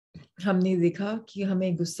 हमने देखा कि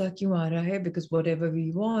हमें गुस्सा क्यों आ रहा है, because whatever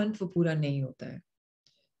we want वो पूरा नहीं होता है.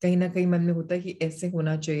 कहीं ना कहीं मन में होता है कि ऐसे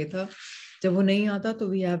होना चाहिए था, जब वो नहीं आता तो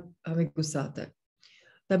हमें गुस्सा आता है.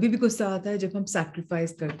 तभी भी गुस्सा आता है जब हम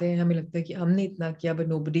सैक्रिफाइस करते हैं, हमें लगता है कि हमने इतना किया बट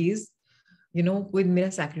नोबडी इज कोई मेरा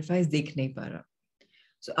सैक्रिफाइस देख नहीं पा रहा.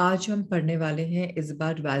 सो आज हम पढ़ने वाले हैं is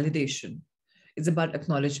about validation, is about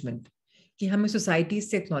acknowledgement, कि हमें सोसाइटी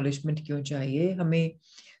से एक्नॉलेजमेंट क्यों चाहिए, हमें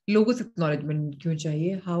लोगों से एक्नॉलेजमेंट क्यों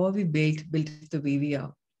चाहिए, how are we built the way we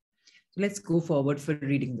are. So let's go forward for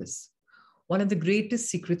reading this. One of the greatest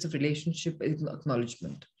secrets of relationship is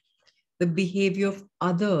acknowledgement. The behavior of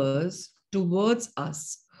others towards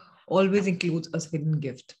us always includes a hidden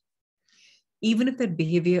gift. Even if that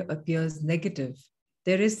behavior appears negative,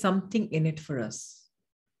 there is something in it for us.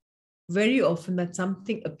 Very often that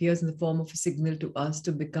something appears in the form of a signal to us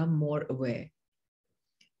to become more aware.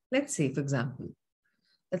 Let's say, for example,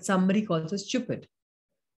 that somebody calls us stupid.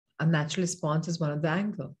 Our natural response is one of the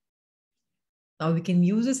anger. Now we can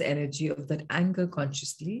use this energy of that anger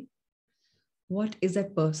consciously. What is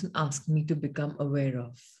that person asking me to become aware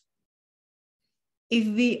of? If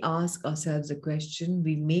we ask ourselves a question,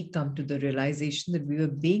 we may come to the realization that we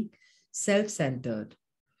were being self-centered.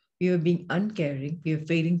 We were being uncaring, we were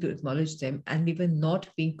failing to acknowledge them, and we were not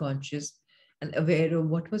being conscious and aware of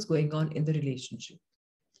what was going on in the relationship.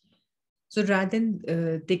 So rather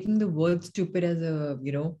than taking the word stupid as a,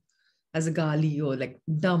 as a gali or like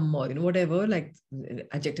dumb or, whatever, like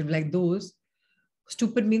adjective like those,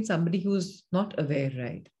 stupid means somebody who's not aware,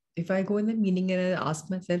 right? If I go in the meaning and I ask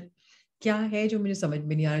myself, क्या है जो मुझे समझ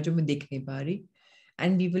में नहीं आ रहा, जो मैं देख नहीं पा रही,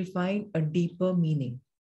 and we will find a deeper meaning.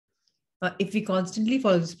 If we constantly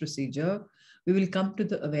follow this procedure, we will come to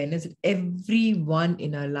the awareness that everyone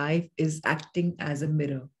in our life is acting as a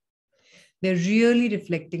mirror. They're really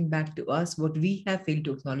reflecting back to us what we have failed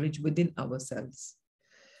to acknowledge within ourselves.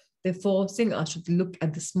 They're forcing us to look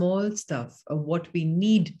at the small stuff of what we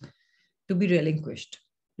need to be relinquished,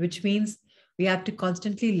 which means we have to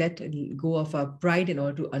constantly let go of our pride in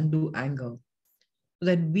order to undo anger, so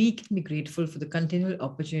that we can be grateful for the continual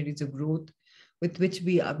opportunities of growth with which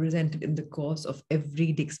we are presented in the course of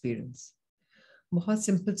everyday experience. बहुत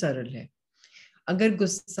simple सरल है. अगर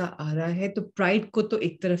गुस्सा आ रहा है तो pride को तो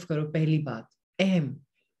एक तरफ करो. पहली बात, अहम,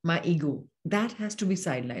 my ego, that has to be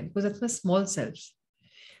sidelined because that's my small self.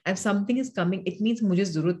 And something is coming, it means मुझे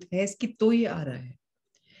जरूरत है इसकी, तो ये आ रहा है.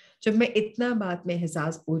 जब मैं इतना बात में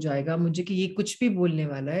एहसास हो जाएगा मुझे कि ये कुछ भी बोलने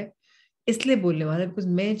वाला है, इसलिए बोलने वाला है बिकॉज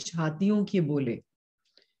मैं चाहती हूँ कि ये बोले,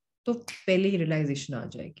 तो पहले ही रियलाइजेशन आ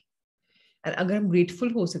जाएगी. और अगर हम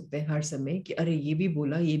ग्रेटफुल हो सकते हैं हर समय कि अरे ये भी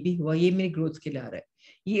बोला, ये भी हुआ, ये मेरी ग्रोथ के लिए आ रहा है,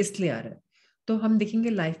 ये इसलिए आ रहा है, तो हम देखेंगे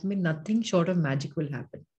लाइफ में nothing short of magic will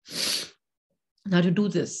happen. Now to do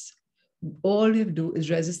this, all we have to do is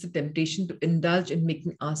resist the temptation to indulge in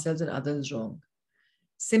making ourselves and others wrong.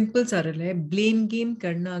 Simple सरल है. ब्लेम गेम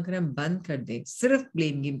करना अगर हम बंद कर दें, सिर्फ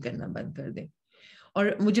ब्लेम गेम करना बंद कर दें.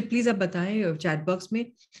 और मुझे प्लीज आप बताएं चैट बॉक्स में,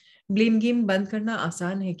 ब्लेम गेम बंद करना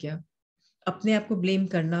आसान है क्या? अपने आप को ब्लेम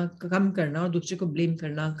करना कम करना और दूसरे को ब्लेम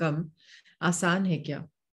करना कम आसान है क्या?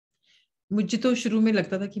 मुझे तो शुरू में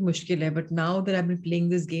लगता था कि मुश्किल है, but now that I have been playing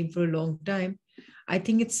this game for a long time, I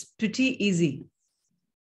think it's pretty easy.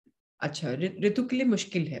 अच्छा, ऋतु के लिए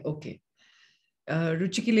मुश्किल है, ओके.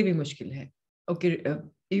 रुचि के लिए भी मुश्किल है, okay.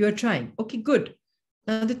 You are trying, okay, good.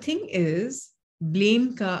 Now the thing is,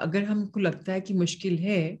 blame का अगर हमको लगता है कि मुश्किल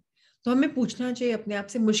है तो हमें पूछना चाहिए अपने आप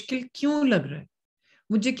से, मुश्किल क्यों लग रहा है?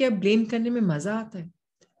 मुझे क्या ब्लेम करने में मजा आता है?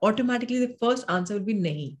 Automatically the first answer will be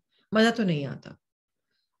नहीं, मजा तो नहीं आता.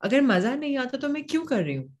 अगर मजा नहीं आता तो मैं क्यों कर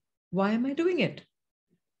रही हूँ? Why am I doing it?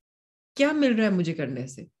 क्या मिल रहा है मुझे करने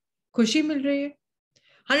से? खुशी मिल रही है?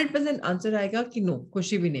 100% आंसर आएगा कि नो,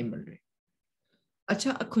 खुशी भी नहीं मिल रही.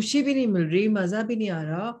 अच्छा, खुशी भी नहीं मिल रही, मजा भी नहीं आ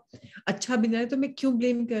रहा, अच्छा भी नहीं आ रहा, तो मैं क्यों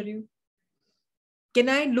ब्लेम कर रही हूँ? Can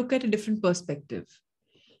I look at a different perspective?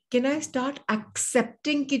 Can I start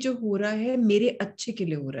accepting कि जो हो रहा है मेरे अच्छे के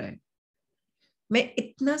लिए हो रहा है? मैं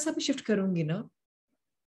इतना सा भी शिफ्ट करूंगी ना,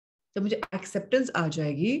 तो मुझे एक्सेप्टेंस आ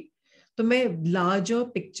जाएगी, तो मैं larger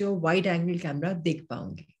picture wide angle camera देख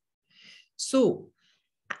पाऊंगी. सो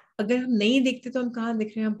अगर हम नहीं देखते तो हम कहाँ देख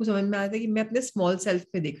रहे हैं? हमको समझ में आता है कि मैं अपने स्मॉल सेल्फ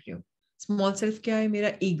पे देख रही हूँ. स्मॉल सेल्फ क्या है?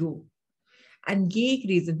 मेरा ईगो. एंड ये एक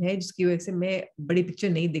रीजन है जिसकी वजह से मैं बड़ी पिक्चर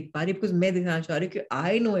नहीं देख पा रही, बिकॉज मैं दिखाना चाह रही हूँ कि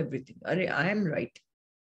आई नो एवरीथिंग, अरे I am right.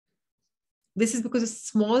 This is because a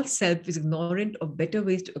small self is ignorant of better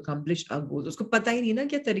ways to accomplish our goals. उसको पता ही नहीं ना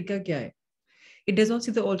क्या तरीका क्या है. It does not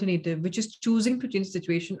see the alternative, which is choosing to change the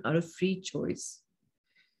situation out of free choice.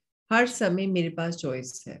 हर समय मेरे पास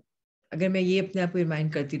चॉइस है. अगर मैं ये अपने आप को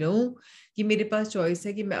रिमाइंड करती रहूं कि मेरे पास चॉइस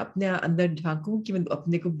है कि मैं अपने अंदर झांकूं कि मैं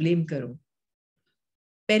अपने को ब्लेम करूं.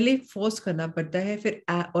 पहले फोर्स करना पड़ता है, फिर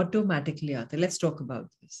ऑटोमेटिकली आता है. Let's talk about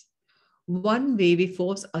this. One way we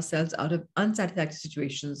force ourselves out of unsatisfactory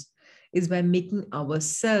situations is by making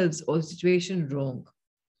ourselves or the situation wrong.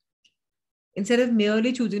 Instead of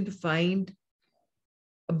merely choosing to find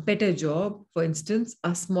a better job, for instance,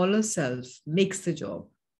 our smaller self makes the job,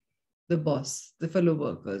 the boss, the fellow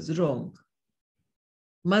workers wrong.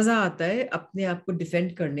 मजा आता है अपने आप को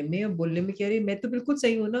defend करने में और बोलने में कि अरे मैं तो बिल्कुल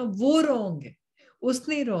सही हूं ना, वो रॉन्ग है,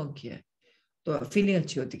 उसने रॉन्ग किया है. तो फीलिंग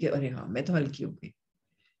अच्छी होती है कि अरे हाँ मैं तो हल्की हो गई.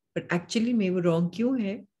 बट एक्चुअली में वो रॉन्ग क्यों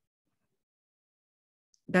है?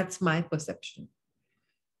 That's my perception.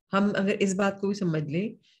 हम अगर इस बात को भी समझ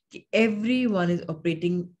लें कि everyone is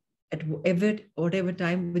operating at whatever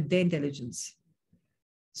time with their intelligence.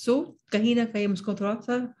 So कहीं ना कहीं हम उसको थोड़ा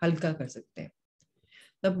सा हल्का कर सकते हैं.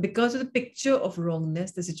 Now, because of the picture of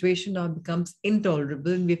wrongness, the situation now becomes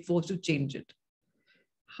intolerable and we're forced to change it.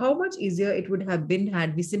 How much easier it would have been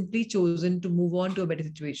had we simply chosen to move on to a better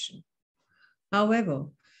situation. However,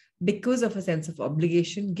 because of a sense of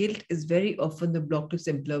obligation, guilt is very often the block to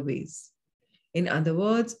simpler ways. In other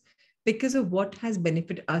words, because of what has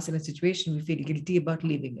benefited us in a situation, we feel guilty about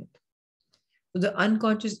leaving it. So the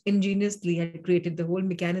unconscious ingeniously had created the whole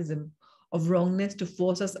mechanism of wrongness to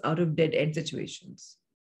force us out of dead end situations.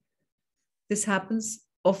 This happens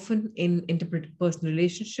often in interpersonal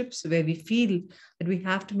relationships where we feel that we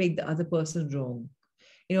have to make the other person wrong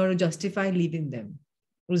in order to justify leaving them.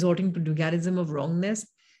 Resorting to dualism of wrongness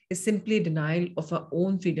is simply a denial of our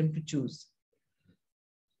own freedom to choose.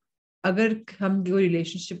 अगर हम कोई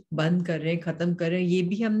relationship बंद कर रहे हैं, खत्म कर रहे हैं, ये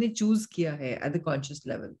भी हमने चूज किया है एट द कॉन्शियस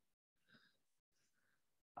लेवल.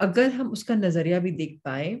 अगर हम उसका नजरिया भी देख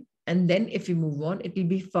पाए, and then if we move on, it will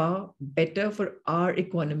be far better for our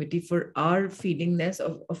equanimity, for our feelingness,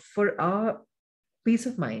 for our peace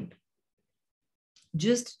of mind.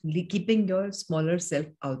 Just keeping your smaller self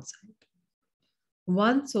outside.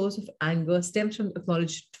 One source of anger stems from the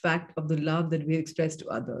acknowledged fact of the love that we express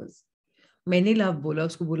to others. मैंने love बोला,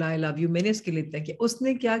 उसको बोला I love you, मैंने उसके लिए इतना किया,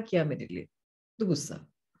 उसने क्या किया मेरे लिए, तो गुस्सा.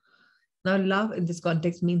 Now, love in this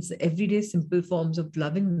context means the everyday simple forms of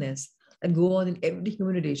lovingness that go on in every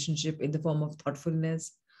human relationship in the form of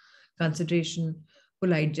thoughtfulness, consideration,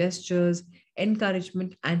 polite gestures,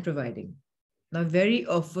 encouragement, and providing. Now, very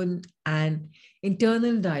often, an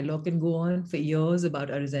internal dialogue can go on for years about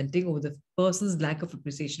our resenting over the person's lack of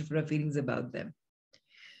appreciation for our feelings about them.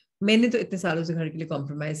 मैंने तो इतने सालों से घर के लिए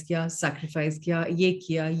compromise किया, sacrifice किया, ये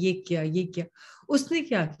किया, ये किया, ये किया, उसने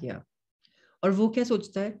क्या किया? और वो क्या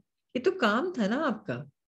सोचता है, ये तो काम था ना आपका,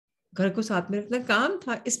 घर को साथ में रखना काम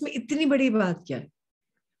था, इसमें इतनी बड़ी बात क्या है?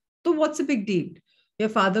 तो व्हाट्स अ बिग डील? या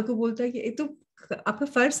फादर को बोलता है कि ये तो आपका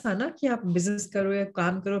फर्ज था ना कि आप बिजनेस करो या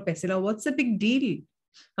काम करो, पैसे लाओ, व्हाट्स अ बिग डील,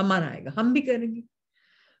 हमारा आएगा, हम भी करेंगे.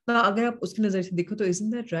 तो अगर आप उसकी नजर से देखो तो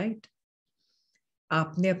इजंट दैट राइट?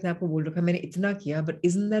 आपने अपने आप को बोल रखा मैंने इतना किया, बट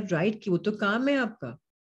इजंट दैट राइट कि वो तो काम है आपका?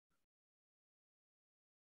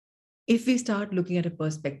 If we start looking at a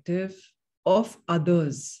perspective of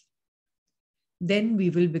others, then we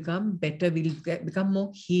will become better, we'll become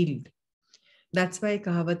more healed. That's why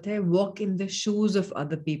kahavat hai, walk in the shoes of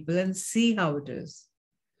other people and see how it is.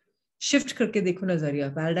 Shift karke dekho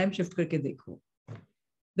nazariya, paradigm shift karke dekho.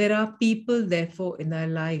 There are people, therefore, in our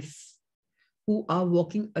life who are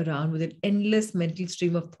walking around with an endless mental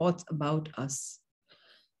stream of thoughts about us,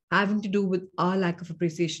 having to do with our lack of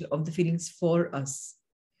appreciation of the feelings for us.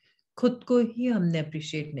 खुद को ही हमने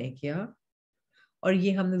appreciate नहीं किया और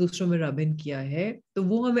ये हमने दूसरों में रब इन किया है, तो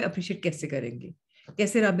वो हमें अप्रिशिएट कैसे करेंगे?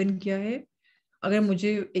 कैसे रब इन किया है? अगर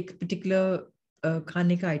मुझे एक पर्टिकुलर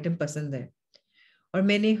खाने का आइटम पसंद है और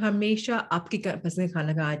मैंने हमेशा आपके पसंद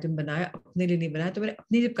खाने का आइटम बनाया, अपने लिए नहीं बनाया, तो मैंने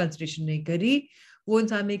अपनी जब कंसिडरेशन नहीं करी, वो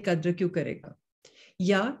इंसान मेरी कद्र क्यों करेगा?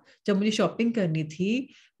 या जब मुझे शॉपिंग करनी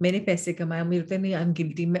थी, मैंने पैसे कमाया, मुझे लगता है नहीं, आई एम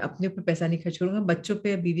गिल्टी, मैं अपने ऊपर पैसा नहीं खर्च करूंगा, बच्चों पे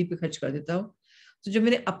या बीवी पे खर्च कर देता हूँ. तो जब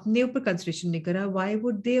मैंने अपने ऊपर कंसिडरेशन नहीं करा, व्हाई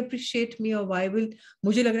वुड दे अप्रिशिएट मी, और व्हाई विल,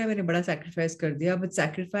 मुझे लग रहा है मैंने बड़ा सैक्रिफाइस कर दिया, but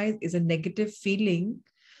sacrifice is a negative feeling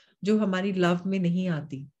जो हमारी लव में नहीं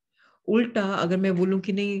आती. उल्टा अगर मैं बोलूं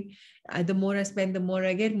कि नहीं, the more I spend the more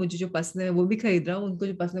I get, मुझे जो पसंद है वो भी खरीद रहा हूँ, उनको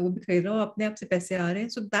जो पसंद है वो भी खरीद रहा हूँ, अपने आप से पैसे आ रहे हैं,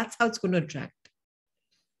 so that's how it's gonna attract.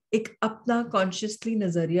 एक अपना कॉन्शियसली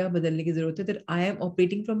नजरिया बदलने की जरूरत है, that I am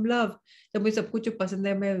operating from love. जब मुझे सब कुछ जो पसंद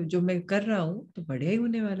है, मैं जो मैं कर रहा हूँ, तो बढ़िया ही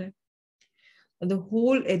होने वाला है. And the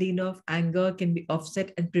whole arena of anger can be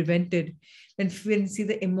offset and prevented when we see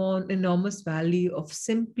the enormous value of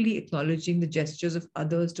simply acknowledging the gestures of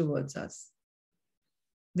others towards us.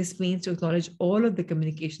 This means to acknowledge all of the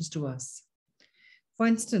communications to us. For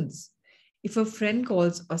instance, if a friend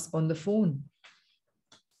calls us on the phone,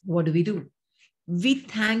 what do? We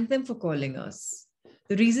thank them for calling us.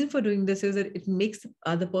 The reason for doing this is that it makes the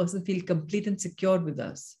other person feel complete and secure with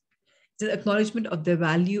us. It's an acknowledgement of the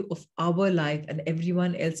value of our life, and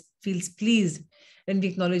everyone else feels pleased when we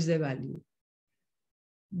acknowledge their value.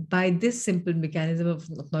 By this simple mechanism of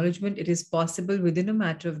acknowledgement, it is possible within a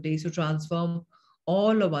matter of days to transform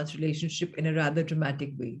all of one's relationship in a rather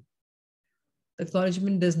dramatic way. The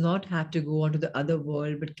acknowledgement does not have to go on to the other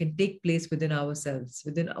world, but can take place within ourselves,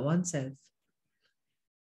 within oneself.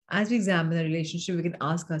 As we examine a relationship, we can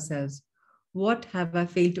ask ourselves, what have I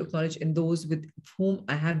failed to acknowledge in those with whom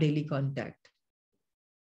I have daily contact?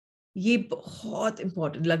 ये बहुत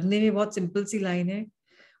important, लगने में बहुत simple सी line है,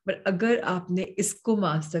 but अगर आपने इसको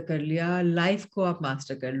master कर लिया, लाइफ को आप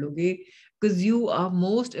मास्टर कर लोगे, because you are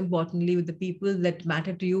most importantly with the people that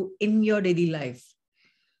matter to you in your daily life.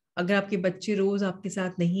 अगर आपके बच्चे रोज आपके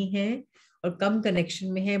साथ नहीं हैं और कम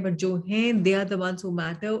कनेक्शन में हैं, बट जो हैं they are the ones who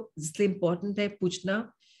matter, इसलिए इंपॉर्टेंट है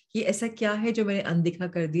पूछना कि ऐसा क्या है जो मैंने अनदेखा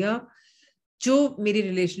कर दिया, जो मेरी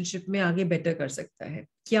रिलेशनशिप में आगे बेटर कर सकता है,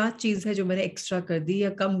 क्या चीज है जो मैंने एक्स्ट्रा कर दी या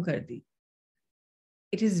कम कर दी.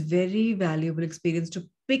 It is very valuable experience to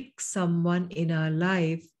pick someone in our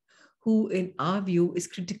life who in our view is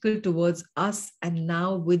critical towards us, and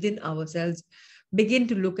now within ourselves begin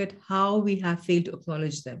to look at how we have failed to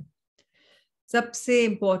acknowledge them. सबसे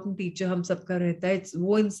important teacher हम सबका रहता है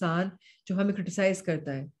वो इंसान जो हमें criticise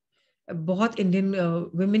करता है. बहुत इंडियन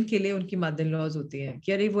वुमेन के लिए उनकी मदर इन लॉज होती हैं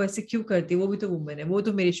कि अरे वो ऐसे क्यों करती है, वो भी तो वुमेन है, वो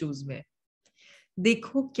तो मेरे शूज में है.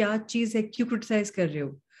 देखो क्या चीज है, क्यों क्रिटिसाइज कर रहे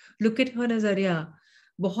हो. लुक एट हर नजरिया.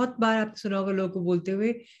 बहुत बार आपने सुना होगा लोगों को बोलते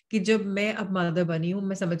हुए कि जब मैं अब मदर बनी हूँ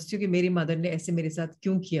मैं समझती हूँ कि मेरी मदर ने ऐसे मेरे साथ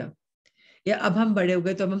क्यों किया, या अब हम बड़े हो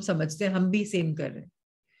गए तो अब हम समझते हैं हम भी सेम कर रहे हैं.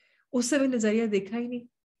 उस समय नजरिया देखा ही नहीं.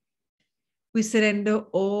 We surrender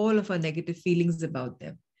all of our negative feelings about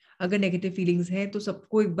them. अगर नेगेटिव फीलिंग्स हैं तो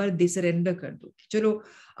सबको एक बार डिसरेंडर कर दो. चलो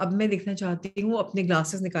अब मैं देखना चाहती हूँ, अपने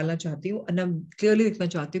ग्लासेस निकालना चाहती हूँ, और मैं क्लियरली देखना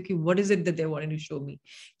चाहती हूँ कि what is it that they wanted to show मी.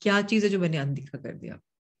 क्या चीज है जो मैंने अनदेखा कर दिया.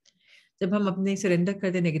 जब हम अपने सरेंडर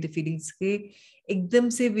करते हैं नेगेटिव फीलिंग्स के, एकदम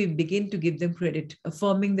से we begin to give them credit,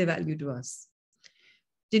 affirming the value to us.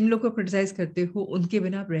 जिन लोगों को क्रिटिसाइज करते हो उनके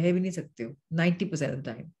बिना आप रह भी नहीं सकते हो 90% ऑफ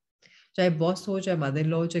टाइम. चाहे बॉस हो, चाहे मदर इन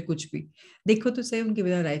लॉ हो, चाहे कुछ भी. देखो तो सही उनके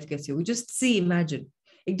बिना लाइफ कैसे होगी. Just see, imagine.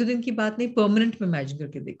 एक दो दिन की बात नहीं, परमानेंट में इमेजिन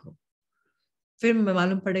करके देखो. फिर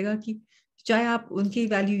मालूम पड़ेगा कि चाहे आप उनकी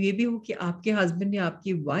वैल्यू ये भी हो कि आपके हस्बैंड या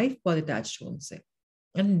आपकी वाइफ बहुत अटैच्ड हो उनसे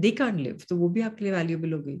एंड दे कांट लिव, तो वो भी आपके लिए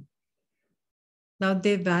वैल्यूएबल हो गई. Now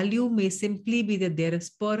their value may simply be that they're a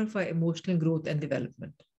spur of our emotional growth and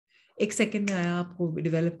development. एक सेकंड में आया, आपको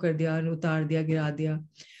डेवलप कर दिया, उतार दिया, गिरा दिया.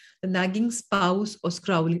 The nagging spouse or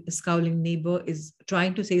scowling neighbor is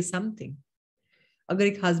trying to say something. अगर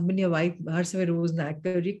एक हस्बैंड या वाइफ हर समय रोज नैग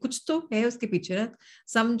कर रही, कुछ तो है उसके पीछे ना.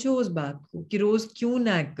 समझो उस बात को कि रोज क्यों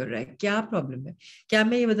नैग कर रहा है, क्या प्रॉब्लम है, क्या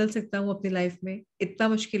मैं ये बदल सकता हूँ अपनी लाइफ में, इतना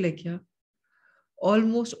मुश्किल है क्या.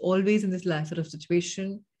 Almost always in this life sort of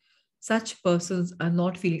situation, such persons are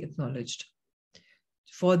not feeling acknowledged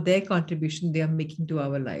for their contribution they are making to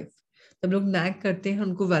our life. तब लोग नैग करते हैं,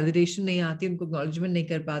 उनको वैलिडेशन नहीं आती, उनको एक्नॉलेजमेंट नहीं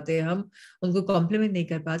कर पाते, हम उनको कॉम्प्लीमेंट नहीं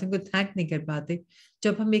कर पाते, उनको थैंक नहीं कर पाते.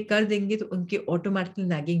 जब हम ये कर देंगे तो उनकी ऑटोमेटिकली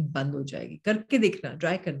नैगिंग बंद हो जाएगी. करके देखना,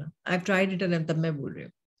 ट्राई करना. I have tried it and तब मैं बोल रही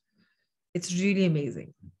हूँ, इट्स रियली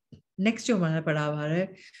अमेजिंग. नेक्स्ट जो हमारा पड़ाव आ रहा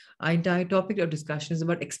है, entire topic of discussion is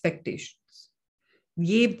about expectations.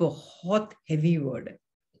 ये बहुत हेवी वर्ड है,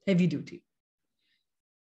 heavy duty.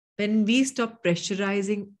 When we stop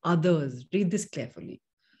pressurizing others, read this carefully.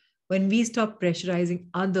 When we stop pressurizing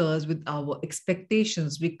others with our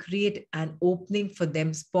expectations, we create an opening for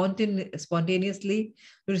them spontaneously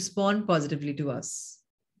to respond positively to us.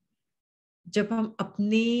 जब हम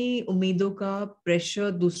अपनी उम्मीदों का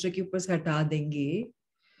pressure दूसरे के ऊपर से हटा देंगे,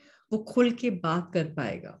 वो खुल के बात कर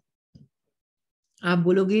पाएगा. आप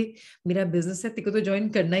बोलोगे मेरा बिजनेस है, तेरे को तो ज्वाइन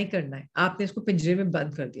करना ही करना है, आपने इसको पिंजरे में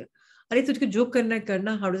बंद कर दिया. अरे तुझको जो करना है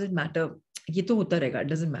करना, हाउ डज इट मैटर, ये तो होता रहेगा, इट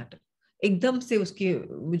डजंट मैटर. एकदम से उसकी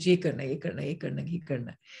मुझे ये करना है, ये करना है, ये करना है, ये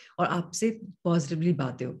करना है, और आपसे पॉजिटिवली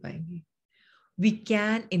बातें हो पाएंगी. We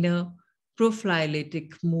can in a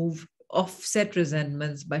prophylactic move offset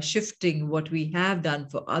resentments by shifting what we have done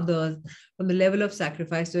for others from the level of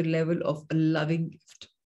sacrifice to a level of a loving gift.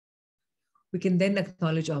 We can then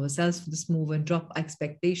acknowledge ourselves for this move and drop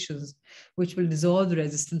expectations, which will dissolve the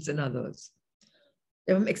resistance in others.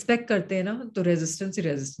 जब हम expect करते हैं ना तो resistance ही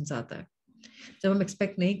resistance आता है. जब हम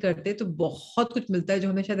एक्सपेक्ट नहीं करते तो बहुत कुछ मिलता है जो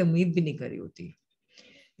हमें शायद उम्मीद भी नहीं करी होती.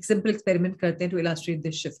 एक सिंपल एक्सपेरिमेंट करते हैं to illustrate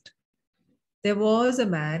this shift. There was a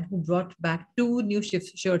man who brought back 2 new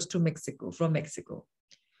shirts to from Mexico.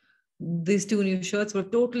 These 2 new shirts were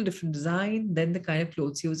total different design than the kind of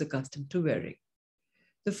clothes he was accustomed to wearing.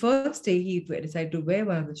 The first day he decided to wear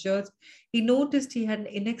one of the shirts, he noticed he had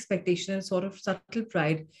an expectation and sort of subtle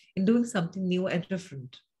pride in doing something new and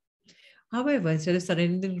different. However, instead of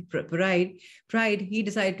surrendering pride, he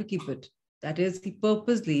decided to keep it. That is, he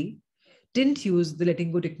purposely didn't use the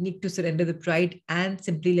letting go technique to surrender the pride and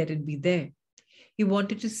simply let it be there. He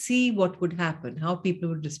wanted to see what would happen, how people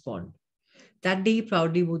would respond. That day, he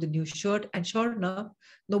proudly wore the new shirt, and sure enough,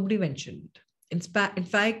 nobody mentioned it. In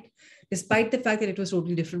fact, despite the fact that it was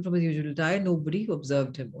totally different from his usual attire, nobody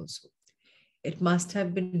observed him also. It must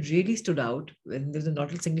have been really stood out when there was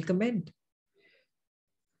not a single comment.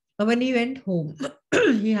 But when he went home,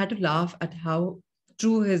 he had to laugh at how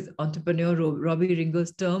true his entrepreneur Robbie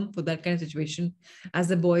Ringer's term for that kind of situation as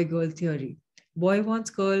the boy-girl theory. Boy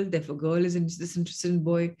wants girl, therefore girl is disinterested in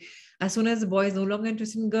boy. As soon as the boy is no longer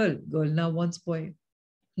interested in girl, girl now wants boy.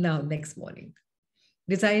 Now, next morning,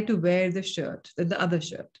 decided to wear the shirt, then the other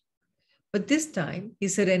shirt. But this time, he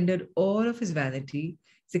surrendered all of his vanity,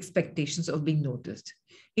 his expectations of being noticed.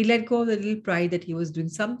 He let go of the little pride that he was doing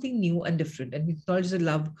something new and different, and he acknowledged the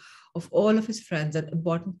love of all of his friends, an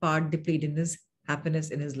important part they played in his happiness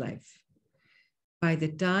in his life. By the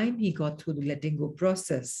time he got through the letting go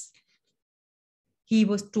process, he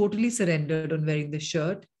was totally surrendered on wearing the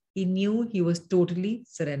shirt. He knew he was totally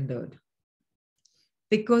surrendered.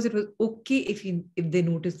 Because it was okay if they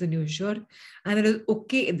noticed the new shirt, and it was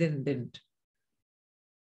okay if they didn't.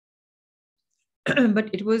 But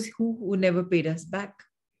it was who never paid us back.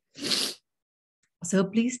 So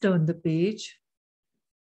please turn the page.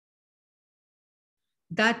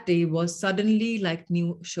 That day was suddenly like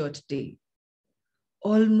new shirt day.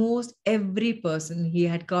 Almost every person he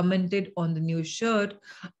had commented on the new shirt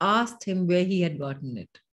asked him where he had gotten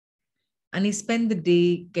it. And he spent the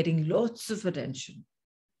day getting lots of attention.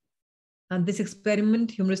 And this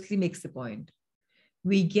experiment humorously makes the point.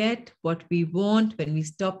 We get what we want when we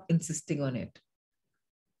stop insisting on it.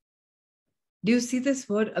 Do you see this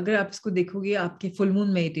word? अगर आप इसको देखोगे आपके full moon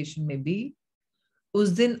meditation में भी, उस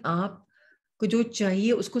दिन आपको जो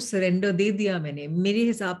चाहिए उसको सरेंडर दे दिया मैंने. मेरे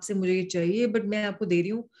हिसाब से मुझे ये चाहिए, बट मैं आपको दे रही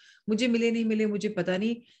हूँ. मुझे मिले नहीं मिले मुझे पता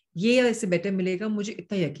नहीं, ये या इससे बेटर मिलेगा, मुझे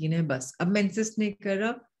इतना यकीन है बस. अब मैं इंसिस्ट नहीं कर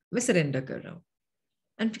रहा, मैं सरेंडर कर रहा हूँ.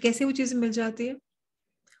 एंड कैसे वो चीजें मिल जाती है?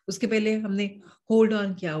 उसके पहले हमने होल्ड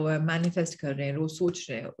ऑन किया हुआ है, मैनिफेस्ट कर रहे हैं, रोज सोच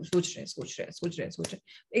रहे हैं,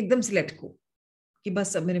 एकदम से लेट गो कि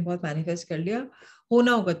बस अब मैंने बहुत मैनिफेस्ट कर लिया,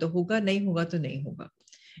 होना होगा तो होगा, नहीं होगा तो नहीं होगा.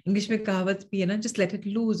 इंग्लिश में कहावत भी है ना, just let it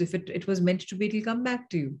loose, if it was meant to be it will come back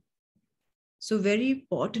to you. So very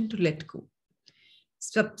important to let go.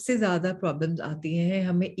 सबसे ज्यादा प्रॉब्लम्स आती हैं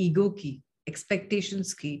हमें ईगो की,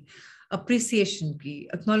 एक्सपेक्टेशंस की, अप्रिसिएशन की,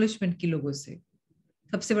 एक्नॉलेजमेंट की लोगों से.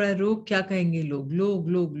 सबसे बड़ा रोग क्या कहेंगे लोग, लोग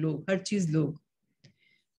लोग लोग, हर चीज लोग.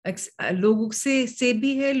 लोगों से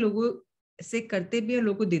भी है, लोगों से करते भी है,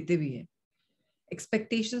 लोगों को देते भी है.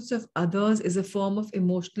 Expectations of others is a form of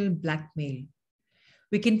emotional blackmail.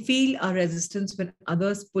 We can feel our resistance when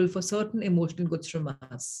others pull for certain emotional goods from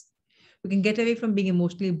us. We can get away from being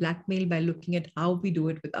emotionally blackmailed by looking at how we do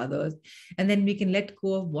it with others, and then we can let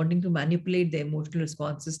go of wanting to manipulate their emotional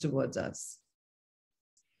responses towards us.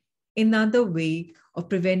 Another way of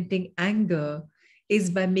preventing anger is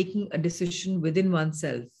by making a decision within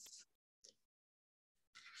oneself.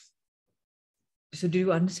 So do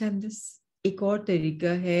you understand this? एक और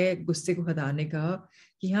तरीका है गुस्से को हटाने का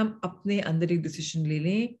कि हम अपने अंदर एक डिसीजन ले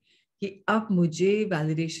लें कि अब मुझे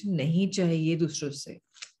वैलिडेशन नहीं चाहिए दूसरों से.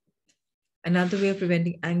 Another way of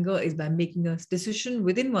preventing anger is by making a decision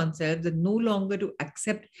within oneself that no longer to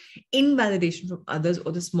accept invalidation from others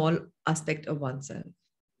or the small aspect of oneself.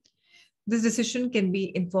 This decision can be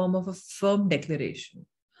in form of a firm declaration.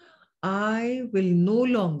 I will no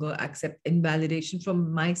longer accept invalidation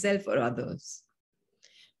from myself or others.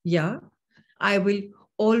 Yeah, I will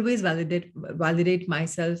always validate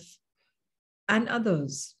myself and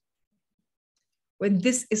others. When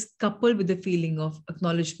this is coupled with the feeling of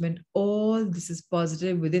acknowledgement, all this is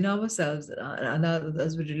positive within ourselves, and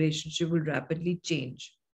others with relationship will rapidly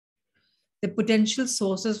change. The potential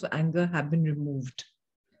sources for anger have been removed.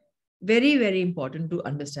 Very, very important to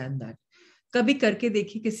understand that. कभी करके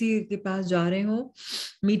देखिए, किसी के पास जा रहे हो,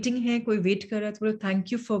 meeting है, कोई वेट कर रहा है, तो बोलो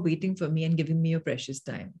thank you for waiting for me and giving me your precious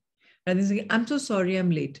time. Rather than saying, I'm so sorry I'm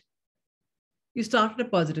late. You start on a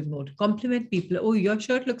positive note. Compliment people. Oh, your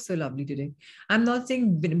shirt looks so lovely today. I'm not saying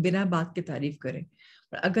बिना बात के तारीफ करें.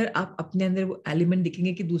 पर अगर आप अपने अंदर वो एलिमेंट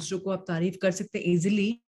दिखेंगे कि दूसरों को आप तारीफ कर सकते हैं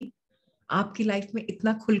इजीली, आपकी लाइफ में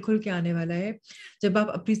इतना खुल के आने वाला है. जब आप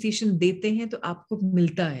अप्रिसिएशन देते हैं तो आपको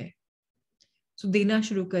मिलता है. सो देना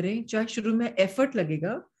शुरू करें. चाहे शुरू में एफर्ट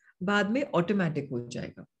लगेगा, बाद में ऑटोमेटिक हो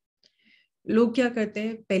जाएगा. लोग क्या करते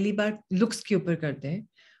हैं, पहली बार लुक्स के ऊपर करते हैं,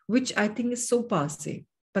 which I think is so passe.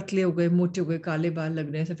 पतले हो गए, मोटे हो गए, काले बाल लग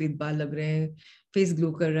रहे हैं, सफेद बाल लग रहे हैं, फेस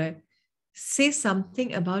ग्लो कर रहा है. Say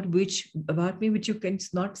something about me which you can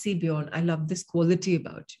not see beyond. I love this quality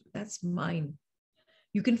about you. That's mine.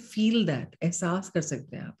 You can feel that. एहसास कर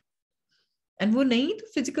सकते हैं आप. And वो नहीं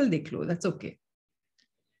तो फिजिकल देख लो. That's okay.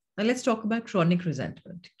 Now let's talk about chronic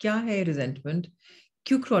resentment. क्या है resentment?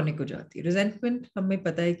 क्यों chronic हो जाती है? Resentment हमें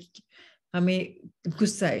पता है कि हमें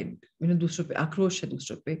गुस्सा है दूसरों पे, आक्रोश है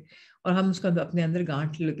दूसरों पे, और हम उसका अपने अंदर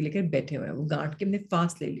गांठ लेकर बैठे हुए हैं. वो गांठ के हमने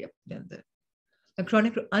फांस ले लिया अपने अंदर. A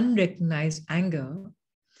chronic unrecognized anger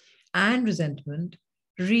and resentment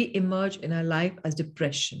re-emerge in our life as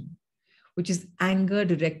depression, which is anger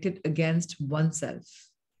directed against oneself.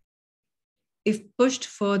 If pushed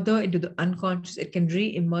further into the unconscious, it can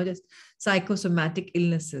re-emerge as psychosomatic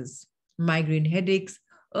illnesses, migraine headaches,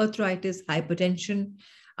 arthritis, hypertension,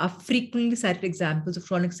 are frequently cited examples of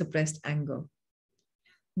chronic suppressed anger.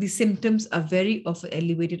 These symptoms are very often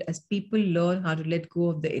elevated as people learn how to let go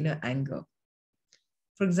of the inner anger.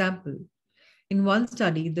 For example, in one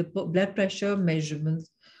study, the blood pressure measurements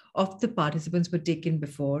of the participants were taken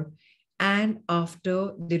before and after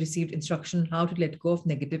they received instruction on how to let go of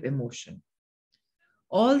negative emotion.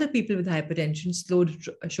 All the people with hypertension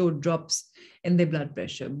showed drops in their blood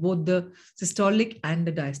pressure, both the systolic and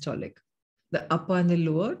the diastolic, the upper and the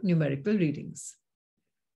lower numerical readings.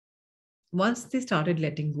 Once they started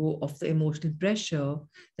letting go of the emotional pressure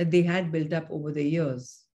that they had built up over the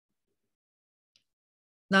years.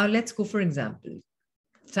 Now let's go for example.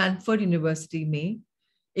 Stanford University में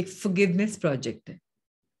एक forgiveness project है.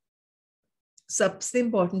 सबसे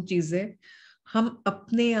important चीज है, हम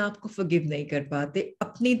अपने आप को forgive नहीं कर पाते,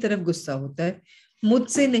 अपनी तरफ गुस्सा होता है,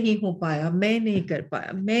 मुझसे नहीं हो पाया, मैं नहीं कर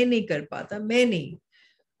पाया, मैं नहीं कर पाता, मैं नहीं.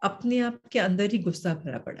 अपने आप के अंदर ही गुस्सा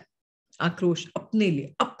भरा पड़ा है, आक्रोश अपने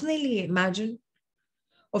लिए imagine.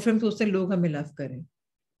 और फिर हम सोचते हैं लोग हमें लव करें.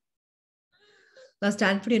 Now,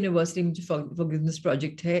 Stanford University में जो forgiveness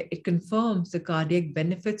project है, it confirms the cardiac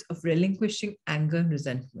benefits of relinquishing anger and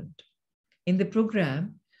resentment. In the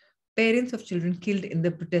program, parents of children killed in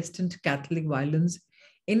the Protestant Catholic violence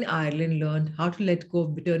in Ireland learned how to let go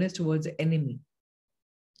of bitterness towards the enemy.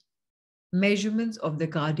 Measurements of the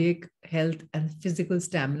cardiac health and physical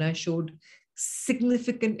stamina showed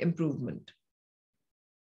significant improvement.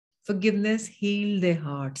 Forgiveness healed their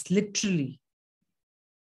hearts, literally.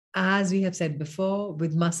 As we have said before,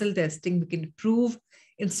 with muscle testing, we can prove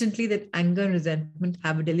instantly that anger and resentment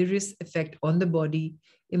have a deleterious effect on the body,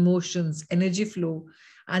 emotions, energy flow,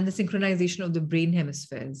 and the synchronization of the brain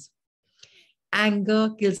hemispheres. Anger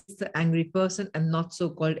kills the angry person and not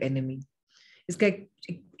so-called enemy. इसका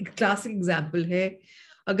एक classic example है,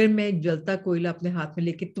 अगर मैं जलता कोयला अपने हाथ में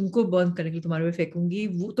लेके तुमको बर्न करने के लिए तुम्हारे पे फेंकूंगी,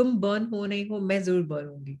 वो तुम बर्न हो नहीं हो, मैं जरूर बर्न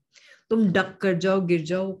होंगी. तुम डक कर जाओ, गिर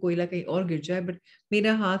जाओ, कोयला कहीं और गिर जाए, बट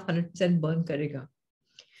मेरा हाथ 100% बर्न करेगा.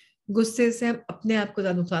 गुस्से से हम अपने आप को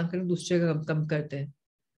ज्यादा नुकसान करें, दूसरे का कम करते हैं.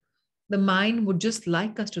 The mind would just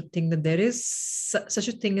like us to think that there is such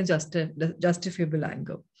a thing as justifiable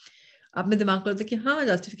anger. आपने दिमाग को लगता है कि हाँ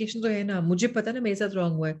justification तो है ना, मुझे पता ना मेरे साथ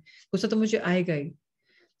wrong हुआ है, गुस्सा तो मुझे आएगा ही.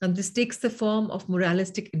 And this takes the form of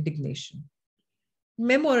moralistic indignation.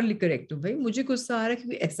 मैं morally correct हूँ भाई, मुझे गुस्सा आ रहा है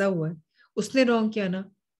क्योंकि ऐसा हुआ है, उसने wrong किया ना.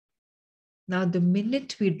 Now, the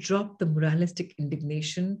minute we drop the moralistic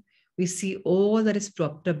indignation, we see all that is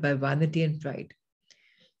propped up by vanity and pride.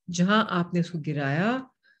 जहां आपने उसको गिराया,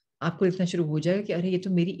 आपको इतना शुरू हो जाएगा कि अरे ये तो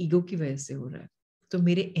मेरी ईगो की वजह से हो रहा है, तो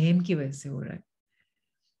मेरे अहम की वजह से हो रहा है.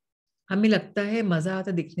 हमें लगता है मजा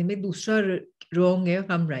आता दिखने में, दूसरा रॉन्ग है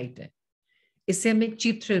और हम राइट है. इससे हमें एक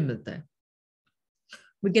चीप थ्रिल मिलता है.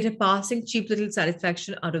 We get a passing cheap little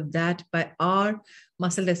satisfaction out of that. By our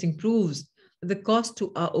muscle testing proves the cost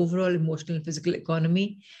to our overall emotional and physical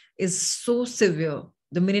economy is so severe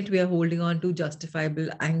the minute we are holding on to justifiable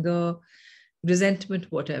anger, resentment,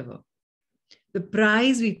 whatever. The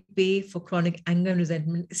price we pay for chronic anger and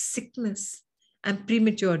resentment is sickness and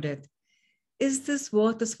premature death. Is this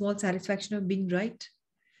worth the small satisfaction of being right?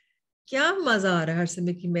 क्या मजा आ रहा है हर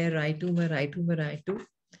समय कि मैं right हूँ, मैं right हूँ, मैं right हूँ?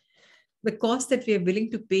 The cost that we are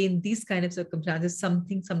willing to pay in these kind of circumstances is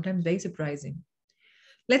something sometimes very surprising.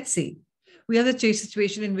 Let's say we have a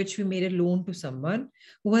situation in which we made a loan to someone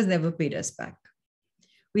who has never paid us back.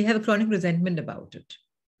 We have a chronic resentment about it.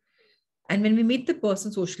 And when we meet the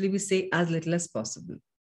person socially, we say as little as possible.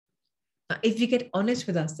 Now, if we get honest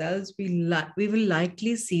with ourselves, we will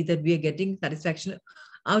likely see that we are getting satisfaction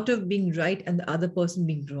out of being right and the other person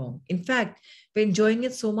being wrong. In fact, we're enjoying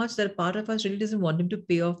it so much that part of us really doesn't want him to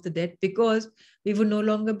pay off the debt because we would no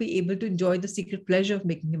longer be able to enjoy the secret pleasure of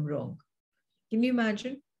making him wrong. Can you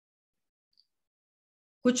imagine?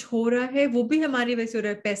 कुछ हो रहा है, वो भी हमारी वजह से हो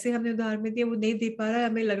रहा है. पैसे हमने उधार में दिए, वो नहीं दे पा रहा है,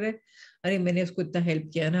 हमें लग रहा है अरे मैंने उसको इतना हेल्प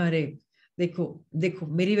किया ना, अरे देखो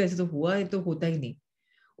मेरी वजह से तो हुआ, ये तो होता ही नहीं.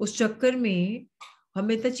 उस चक्कर में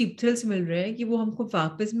हमें इतना चीप थ्रिल्स मिल रहे हैं कि वो हमको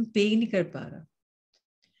वापस में पे ही नहीं कर पा रहा.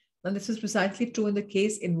 And this is precisely true in the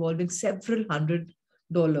case involving several $100.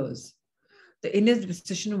 The honest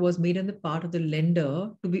decision was made on the part of the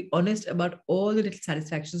lender to be honest about all the little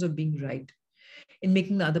satisfactions of being right in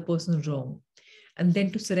making the other person wrong, and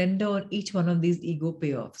then to surrender on each one of these ego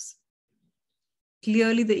payoffs.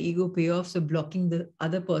 Clearly, the ego payoffs are blocking the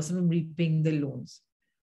other person from repaying the loans.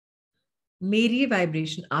 मेरी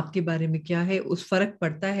vibration आपके बारे में क्या है, उस फर्क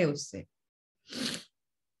पड़ता है उससे.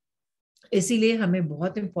 इसीलिए हमें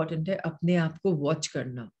बहुत इंपॉर्टेंट है अपने आप को वॉच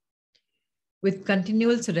करना. With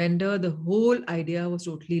continual surrender, the whole idea was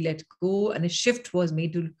totally let go and a shift was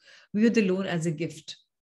made to view the loan as a gift.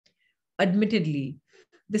 Admittedly,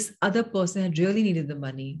 this other person had really needed the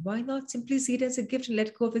money, why not simply see it as a gift and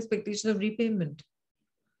let go of expectation of repayment?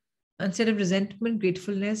 Instead of resentment,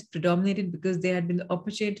 gratefulness predominated because there had been the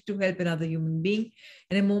opportunity to help another human being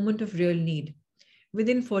in a moment of real need.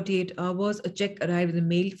 Within 48 hours, a check arrived in the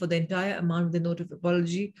mail for the entire amount with a note of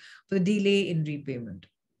apology for the delay in repayment.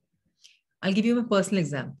 I'll give you a personal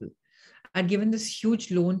example. I'd given this huge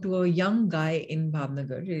loan to a young guy in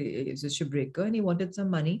Bhavnagar. He was a shipbreaker and he wanted some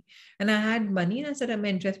money. And I had money and I said, I'm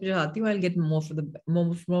interested. I'll get more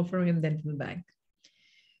from him than from the bank.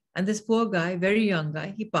 And this poor guy, very young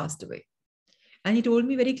guy, he passed away. And he told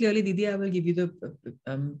me very clearly, Didi, I will give you the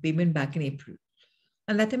payment back in April.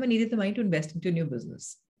 And that time I needed the money to invest into a new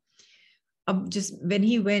business. Just when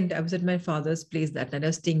he went, I was at my father's place that night. I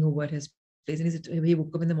was staying over at his place. And he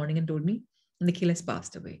woke up in the morning and told me, Nikhil has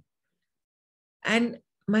passed away. And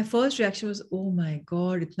my first reaction was, oh my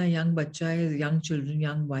God, itna young bacha hai, young children,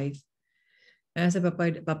 young wife. And I said,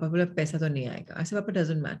 Papa bola paisa to nahi aayega. I said, Papa,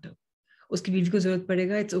 doesn't matter. Uski बीवी को जरूरत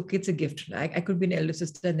पड़ेगा. It's okay. It's a gift. I could be an elder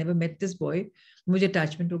sister. I never met this boy. मुझे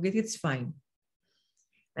attachment हो गई थी. It's fine.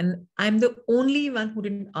 And I'm the only one who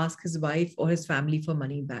didn't ask his wife or his family for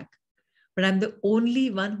money back. But I'm the only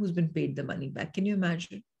one who's been paid the money back. Can you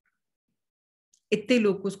imagine? इतने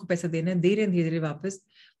लोग को उसको पैसा देना है, दे रहे हैं धीरे धीरे वापस.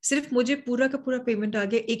 सिर्फ मुझे पूरा का पूरा पेमेंट आ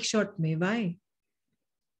गया एक शॉट में. Why?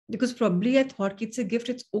 Because probably I thought it's a gift.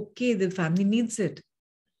 It's okay. The family needs it.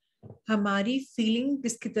 हमारी फीलिंग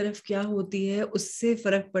किसकी तरफ क्या होती है उससे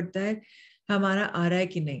फर्क पड़ता है हमारा आ रहा है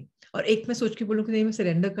कि नहीं. और एक मैं सोच के बोलूं कि नहीं मैं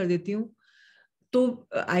सरेंडर कर देती हूँ तो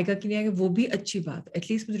आएगा कि नहीं आएगा वो भी अच्छी बात.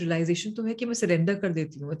 एटलीस्ट मुझे रियलाइजेशन तो है कि मैं सरेंडर कर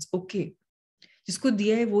देती हूँ. It's okay. जिसको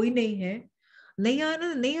दिया है वो ही नहीं है. नहीं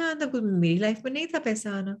आना मेरी लाइफ में नहीं था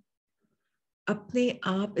पैसा आना. अपने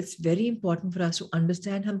आप it's very important for us to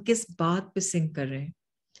understand हम किस बात पे सिंक कर रहे हैं.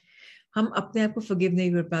 हम अपने आप को फॉरगिव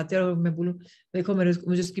नहीं कर पाते. और मैं बोलूं देखो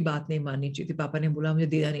मुझे उसकी बात नहीं माननी चाहिए थी. पापा ने बोला मुझे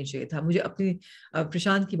देना नहीं चाहिए था. मुझे अपनी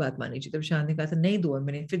प्रशांत की बात माननी चाहिए थी. प्रशांत ने कहा था नहीं दो,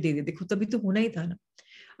 मैंने फिर दे दिया. देखो तभी तो होना ही था ना.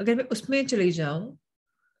 अगर मैं उसमें चली जाऊं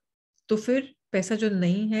तो फिर पैसा जो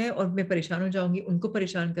नहीं है और मैं परेशान हो जाऊंगी, उनको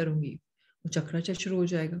परेशान करूंगी, वो चक्राचक्र शुरू हो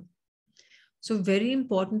जाएगा. So very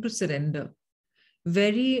important to surrender.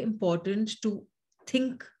 Very important to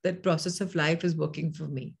think that process of life is working for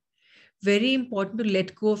me. Very important to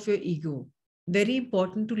let go of your ego. Very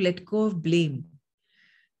important to let go of blame.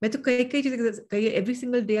 मैं तो कई चीजें every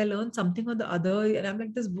single day I learn something or the other and I'm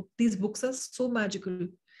like these books are so magical.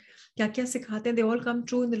 क्या सिखाते हैं, they all come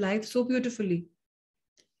true in the life so beautifully.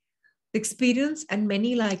 The experience and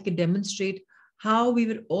many like it demonstrate how we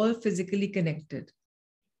were all physically connected.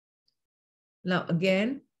 Now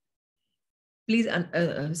again, please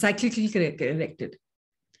cyclically corrected.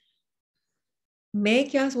 मैं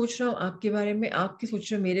क्या सोच रहा हूँ आपके बारे में, आपकी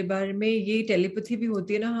सोच रहे हो मेरे बारे में. ये टेलीपैथी भी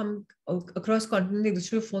होती है ना, हम अक्रॉस कॉन्टिनेंट एक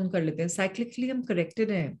दूसरे को फोन कर लेते हैं. साइक्लिकली हम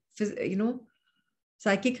कनेक्टेड हैं. यू नो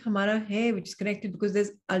साइकिक हमारा है which is connected because there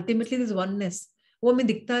is ultimately there is oneness. वो हमें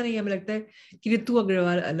दिखता नहीं. हमें लगता है कि ऋतु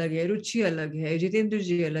अग्रवाल अलग है, रुचि अलग है, जितेंद्र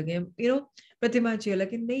जी अलग है, यू नो प्रतिमा जी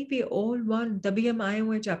अलग है. नहीं, वी ऑल वन. तभी हम आए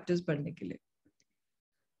हुए चैप्टर्स पढ़ने के लिए.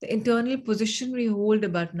 The internal position we hold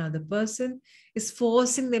about another person is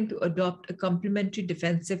forcing them to adopt a complementary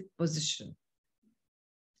defensive position.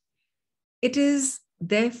 It is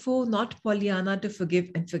therefore not Pollyanna to forgive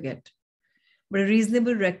and forget, but a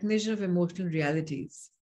reasonable recognition of emotional realities.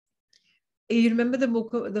 You remember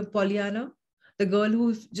the Pollyanna, the girl who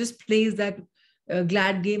just plays that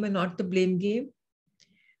glad game and not the blame game?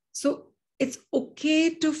 So it's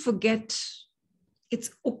okay to forget.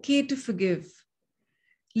 It's okay to forgive.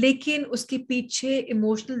 लेकिन उसके पीछे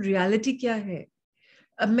emotional reality क्या है?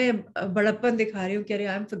 अब मैं बड़प्पन दिखा रही हूँ कि अरे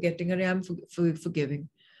आई एम फॉरगेटिंग, अरे आई एम फॉरगिविंग,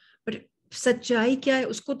 बट सच्चाई क्या है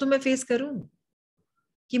उसको तो मैं फेस करूं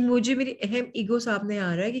कि मुझे मेरी अहम ईगो सामने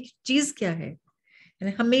आ रहा है कि चीज क्या है.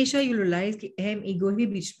 हमेशा यू रियलाइज कि अहम ईगो ही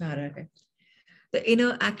बीच में आ रहा है. The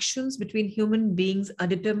inner actions between human beings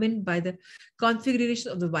are determined by the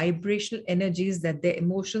configuration of the vibrational energies that their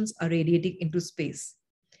emotions are radiating into space.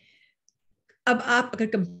 अब आप अगर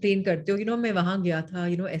कंप्लेन करते हो कि मैं वहां गया था,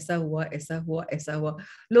 ऐसा हुआ ऐसा हुआ ऐसा हुआ,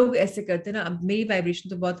 लोग ऐसे करते हैं ना, अब मेरी वाइब्रेशन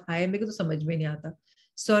तो बहुत हाई है, मेरे को तो समझ में नहीं आता.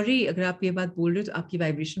 सॉरी, अगर आप ये बात बोल रहे हो तो आपकी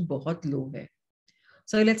वाइब्रेशन बहुत लो है.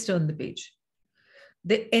 So let's turn the page.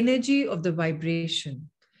 The energy of the vibration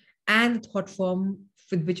and the thought form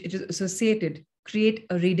with which it is associated create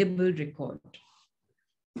a readable record.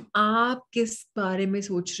 आप किस बारे में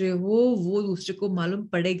सोच रहे हो वो दूसरे को मालूम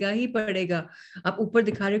पड़ेगा ही पड़ेगा. आप ऊपर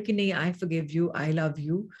दिखा रहे हो कि नहीं I forgive you, I love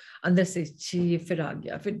you, अंदर से छी फिर आ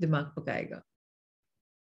गया, फिर दिमाग पकाएगा.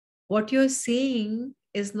 What you're saying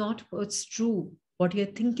is not what's true. What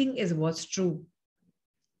you're thinking is what's true.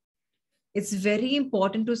 It's very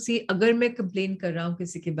important to सी, अगर मैं कंप्लेन कर रहा हूँ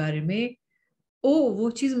किसी के बारे में, ओ वो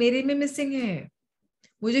चीज मेरे में मिसिंग है,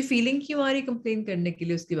 मुझे फीलिंग क्यों आ रही कंप्लेन करने के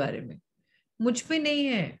लिए उसके बारे में, मुझ पे नहीं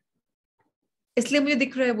है, इसलिए मुझे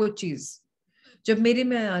दिख रहा है वो चीज। जब मेरे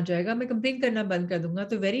में आ जाएगा, मैं कंप्लेन करना बंद कर दूंगा।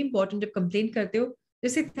 तो वेरी इंपॉर्टेंट, जब कंप्लेन करते हो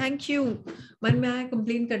जैसे थैंक यू, मन में आया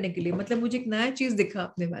कंप्लेन करने के लिए, मतलब मुझे एक नया चीज दिखा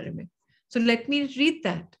अपने बारे में, so let me read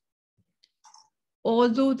that.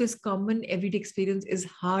 Although this common everyday experience is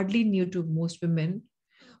hardly new to most women,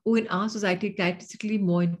 who in our society are characteristically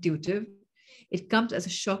more intuitive, it comes as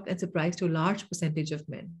a shock and surprise to a large percentage of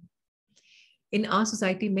men. In our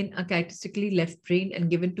society, men are characteristically left-brained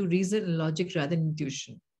and given to reason and logic rather than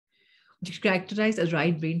intuition, which is characterized as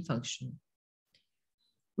right brain function.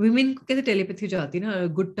 Women को कैसे telepathy जाती है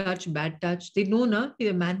ना, good touch, bad touch, they know ना कि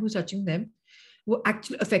the man who's touching them, वो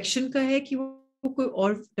actual affection का है कि वो कोई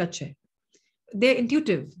और touch है. They're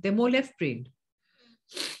intuitive, they're more left-brained.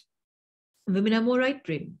 Women are more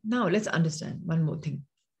right-brained. Now, let's understand one more thing.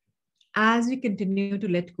 As we continue to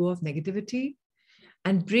let go of negativity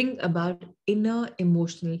and bring about inner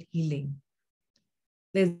emotional healing,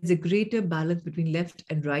 there's a greater balance between left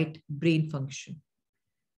and right brain function.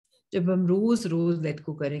 जब हम रोज रोज late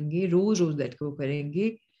को करेंगे, रोज late को करेंगे,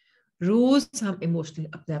 रोज हम emotional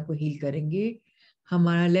अपने आप को हील करेंगे,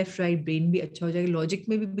 हमारा लेफ्ट राइट ब्रेन भी अच्छा हो जाएगा, लॉजिक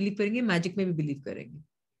में भी बिलीव करेंगे, मैजिक में भी बिलीव करेंगे,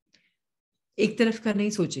 एक तरफ का नहीं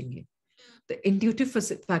सोचेंगे. The intuitive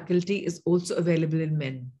faculty is also available in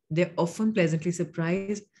men. They're often pleasantly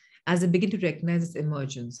surprised as they begin to recognize its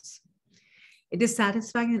emergence. It is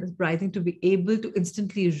satisfying and surprising to be able to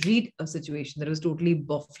instantly read a situation that was totally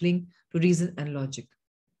baffling to reason and logic.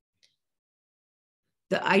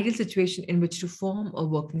 The ideal situation in which to form a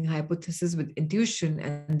working hypothesis with intuition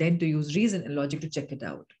and then to use reason and logic to check it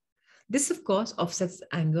out. This, of course, offsets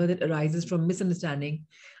anger that arises from misunderstanding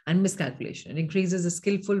and miscalculation and increases the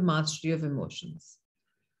skillful mastery of emotions.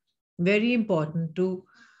 Very important to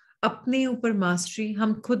अपने ऊपर mastery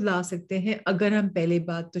हम खुद ला सकते हैं अगर हम पहले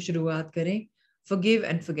बात तो शुरुआत करें forgive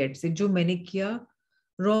and forget से. जो मैंने किया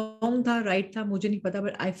wrong था, right था, मुझे नहीं पता,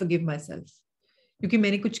 but I forgive myself. क्योंकि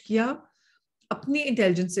मैंने कुछ किया अपनी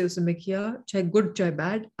इंटेलिजेंस से, उसमें किया, चाहे गुड चाहे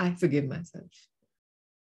bad, I forgive myself.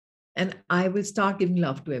 And I will start giving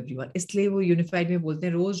love to everyone. इसलिए वो यूनिफाइड में बोलते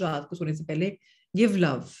हैं रोज रात को सोने से पहले give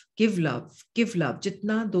love, give love, give love.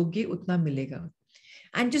 जितना दोगे उतना मिलेगा.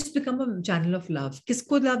 And just become a channel of love.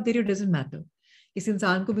 किसको love दे रहे हो doesn't matter. किस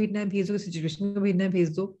इंसान को भेजना है भेज दो, सिचुएशन को भेजना है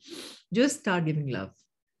भेज दो. Just start giving love.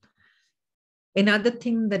 Another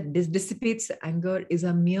thing that dissipates anger is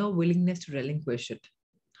a mere willingness to relinquish it.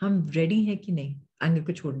 हम ready हैं कि नहीं anger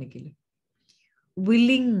को छोड़ने के लिए.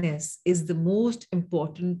 Willingness is the most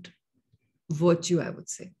important virtue, I would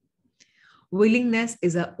say. Willingness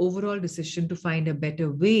is an overall decision to find a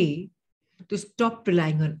better way to stop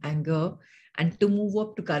relying on anger and to move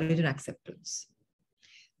up to courage and acceptance.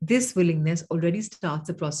 This willingness already starts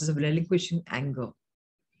the process of relinquishing anger.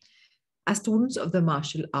 As students of the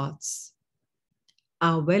martial arts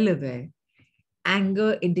are well aware,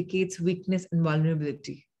 anger indicates weakness and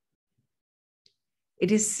vulnerability.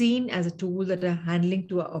 It is seen as a tool that are handling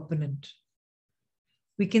to our opponent.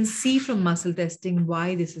 We can see from muscle testing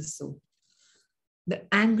why this is so. The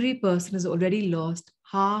angry person has already lost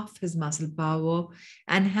half his muscle power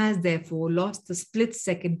and has therefore lost the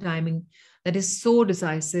split-second timing that is so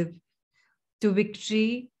decisive to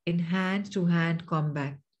victory in hand-to-hand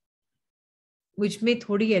combat. Which में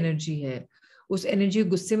थोड़ी energy है, उस energy को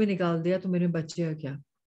गुस्से में निकाल दिया तो मेरे बचेगा क्या?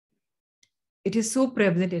 It is so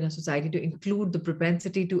prevalent in our society to include the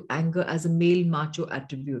propensity to anger as a male macho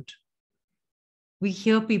attribute. We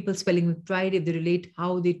hear people spelling with pride if they relate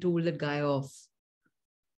how they told that guy off.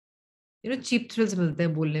 You know, cheap thrills मिलते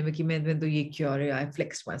हैं बोलने में कि मैं तो ये किया रे, I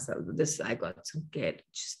flexed myself with this, I got some kid.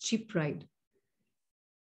 Just cheap pride.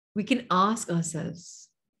 We can ask ourselves,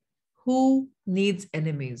 who needs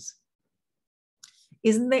enemies?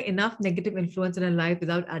 Isn't there enough negative influence in our life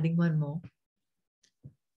without adding one more?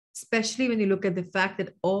 Especially when you look at the fact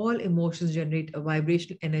that all emotions generate a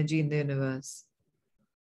vibrational energy in the universe.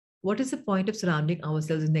 What is the point of surrounding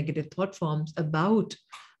ourselves with negative thought forms about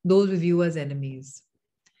those we view as enemies?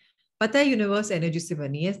 पता है universe energy से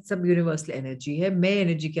बनी है, सब universal energy है, मैं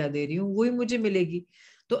energy क्या दे रही हूँ वही मुझे मिलेगी.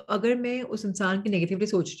 तो अगर मैं उस इंसान की नेगेटिविटी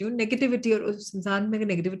सोच रही हूँ, नेगेटिविटी, और उस इंसान में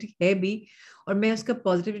नेगेटिविटी है भी और मैं उसका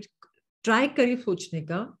पॉजिटिव ट्राई करी सोचने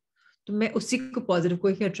का, तो मैं उसी को पॉजिटिव को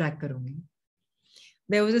ही अट्रैक्ट करूंगी.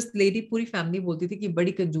 There was this lady, पूरी फैमिली बोलती थी कि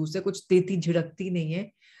बड़ी कंजूस है, कुछ देती झिड़कती नहीं है,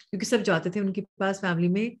 क्योंकि सब जाते थे उनके पास फैमिली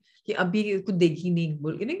में कि अभी कुछ देगी नहीं,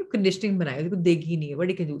 बोल के नहीं कंडीशनिंग बनाई, कुछ देगी नहीं है,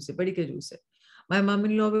 बड़ी कंजूस है, बड़ी कंजूस है. My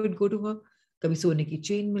mom-in-law would go to her, कभी सोने की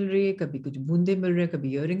चेन मिल रही है, कभी कुछ बूंदे मिल रहे हैं,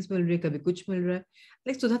 कभी इयररिंग्स मिल रहे हैं, कभी कुछ मिल रहा है.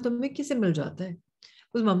 लाइक सुधा, तुम्हें किसे मिल जाता है?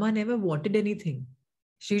 Because mama never wanted anything.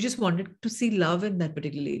 She just wanted to see love in that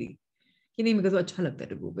particular lady. कि नहीं, मेरे को तो अच्छा लगता है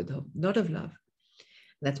to go with her. Not of love.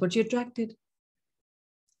 That's what she attracted.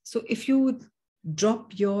 So if you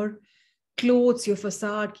drop your clothes, your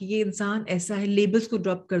facade, कि ये इंसान ऐसा है, labels को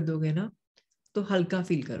drop कर दोगे ना, तो हल्का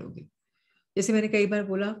feel करोगे. जैसे मैंने कई बार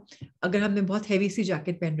बोला, अगर हमने बहुत heavy सी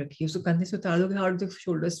jacket पहन रखी है, उसको कंधे से उतार दोगे, how do the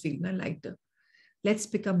shoulders feel? ना lighter. Let's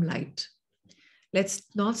become light. Let's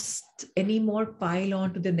not anymore pile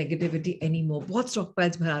on to the negativity anymore. बहुत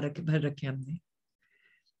stockpiles भर रखे हमने.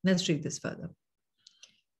 Let's read this further.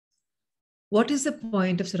 What is the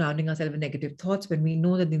point of surrounding ourselves with negative thoughts when we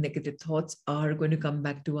know that the negative thoughts are going to come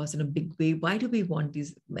back to us in a big way? Why do we want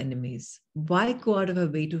these enemies? Why go out of our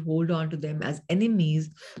way to hold on to them as enemies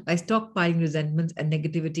by stockpiling resentments and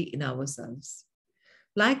negativity in ourselves?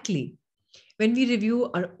 Likely, when we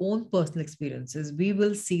review our own personal experiences, we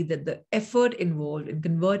will see that the effort involved in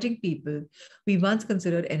converting people we once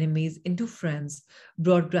considered enemies into friends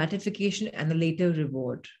brought gratification and a later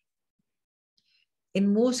reward.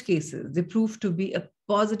 In most cases, they prove to be a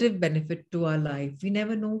positive benefit to our life. We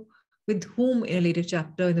never know with whom in a later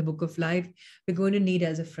chapter in the book of life we're going to need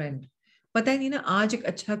as a friend. पता ही नहीं ना, आज एक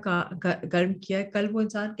अच्छा कर्म किया है, कल वो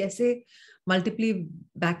इंसान कैसे मल्टीपली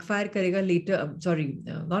बैकफायर करेगा लेटर, सॉरी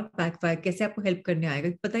नॉट बैकफायर, कैसे आपको हेल्प करने आएगा,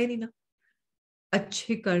 पता ही नहीं ना.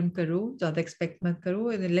 अच्छे कर्म करो, ज्यादा एक्सपेक्ट मत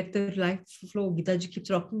करो, and let the life flow. Gita ji keeps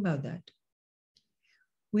talking about that.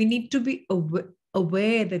 We need to be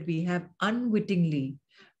aware that we have unwittingly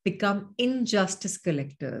become injustice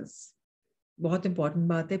collectors. बहुत important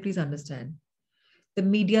बात है, please understand. The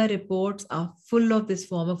media reports are full of this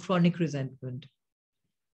form of chronic resentment.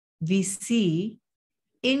 We see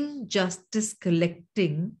injustice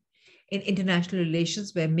collecting in international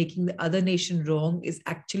relations where making the other nation wrong is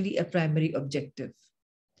actually a primary objective.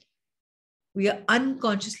 We are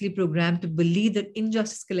unconsciously programmed to believe that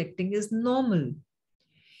injustice collecting is normal.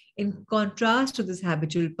 In contrast to this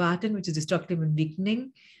habitual pattern, which is destructive and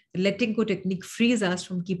weakening, the letting go technique frees us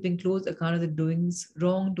from keeping close account of the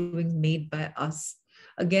wrongdoings made by us,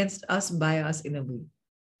 against us, by us in a way.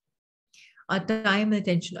 Our time and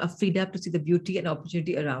attention are freed up to see the beauty and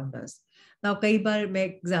opportunity around us. Now, कई बार मैं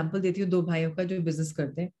example देती हूँ दो भाइयों का जो business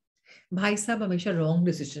करते हैं. भाई साहब हमेशा wrong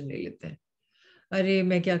decision ले लेते हैं. अरे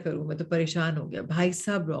मैं क्या करूं, मैं तो परेशान हो गया. भाई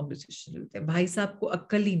साहब रॉन्ग डिसीजन लेते हैं. भाई साहब को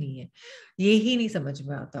अक्ल ही नहीं है, ये ही नहीं समझ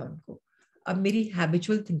में आता उनको. अब मेरी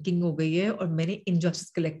हैबिचुअल थिंकिंग हो गई है और मैंने इनजस्टिस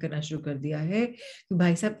कलेक्ट करना शुरू कर दिया है कि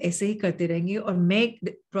भाई साहब ऐसे ही करते रहेंगे. और मैं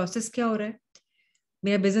प्रोसेस क्या हो रहा है,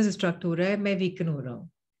 मेरा बिजनेस डिस्ट्रक्ट हो रहा है, मैं वीकन हो रहा हूँ.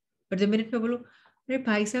 पर जब मिनट में बोलो अरे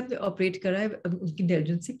भाई साहब ने ऑपरेट करा है, उनकी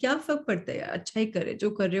इंटेलिजेंस से क्या फर्क पड़ता है यार, अच्छा ही करे, जो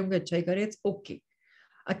कर रहे होंगे अच्छा ही करे, इट्स ओके,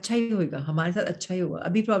 अच्छा ही होगा, हमारे साथ अच्छा ही होगा,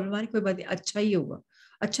 अभी प्रॉब्लम आ रही कोई बात नहीं, अच्छा ही होगा,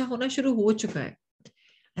 अच्छा होना शुरू हो चुका है.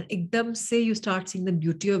 एंड एकदम से you start seeing the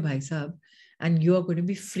beauty of भाई साहब and you are going to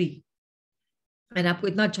be free. And आपको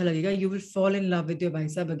इतना अच्छा लगेगा, you will fall in love with your भाई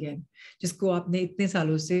साहब अगेन, जिसको आपने इतने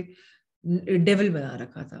सालों से डेविल बना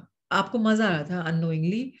रखा था. आपको मजा आ रहा था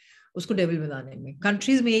अननोइंगली उसको डेविल बनाने में.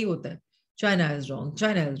 कंट्रीज में यही होता है, China is wrong,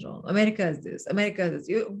 China is wrong, America is this, America is this,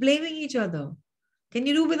 you blaming each other. Can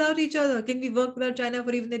you do without each other? Can we work without China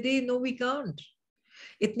for even a day? No, we can't.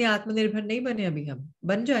 इतने आत्मनिर्भर नहीं बने अभी, हम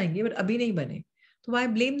बन जाएंगे but अभी नहीं बने. So why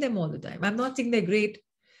blame them all the time? I'm not saying they're great,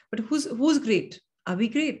 but who's great? Are we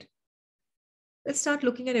great? Let's start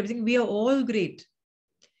looking at everything. We are all great.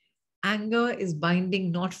 Anger is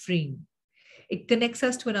binding, not freeing. It connects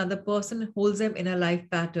us to another person, holds them in a life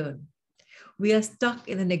pattern. We are stuck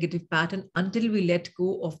in a negative pattern until we let go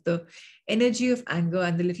of the energy of anger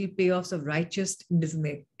and the little payoffs of righteous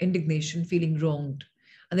indignation, feeling wronged,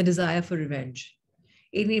 and the desire for revenge.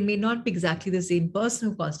 It may not be exactly the same person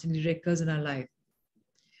who constantly recurs in our life.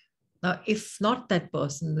 Now, if not that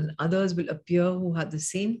person, then others will appear who have the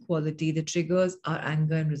same quality that triggers our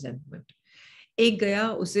anger and resentment. एक गया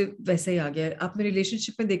उसे वैसे ही आ गया. आपने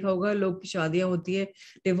relationship में देखा होगा, लोग की शादियां होती है,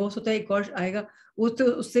 डिवोर्स होता है, एक और आएगा, वो तो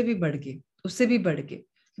उससे भी बढ़ के,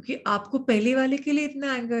 क्योंकि आपको पहले वाले के लिए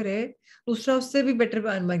इतना एंगर है, दूसरा उससे भी बेटर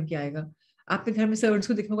बन के आएगा. आपके घर में सर्वेंट्स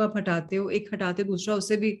को देखा होगा, आप हटाते हो, एक हटाते दूसरा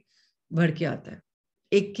उससे भी बढ़ के आता है,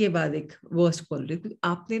 एक के बाद एक वर्स्ट क्वालिटी.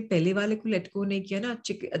 आपने पहले वाले को लेट गो नहीं किया ना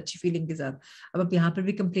अच्छी फीलिंग के साथ. अब आप यहाँ पर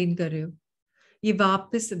भी कंप्लेन कर रहे हो. ये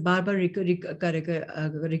वापस बार बार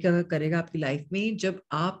रिकवर करेगा आपकी लाइफ में जब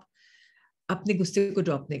आप अपने गुस्से को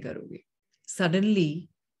ड्रॉप नहीं करोगे. Suddenly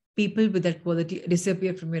people with that quality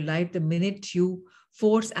disappear from your life the minute you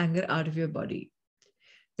force anger out of your body.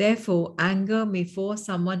 Therefore, anger may force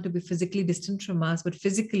someone to be physically distant from us, but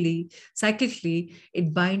physically, cyclically,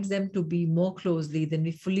 it binds them to be more closely than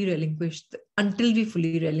we fully relinquish, until we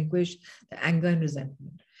fully relinquish the anger and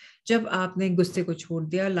resentment. जब आपने गुस्से को छोड़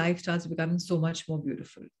दिया, life starts becoming so much more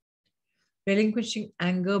beautiful. Relinquishing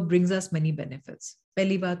anger brings us many benefits.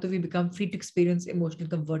 पहली बात तो we become free to experience emotional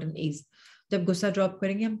comfort and ease. जब गुस्सा ड्रॉप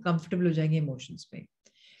करेंगे हम comfortable हो जाएंगे emotions में.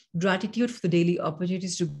 Gratitude for the daily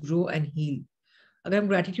opportunities to grow and heal. अगर हम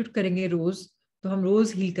gratitude करेंगे रोज तो हम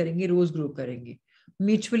रोज heal करेंगे, रोज grow करेंगे.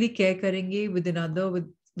 Mutually care करेंगे with another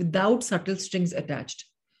without subtle strings attached.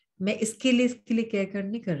 मैं इसके लिए care कर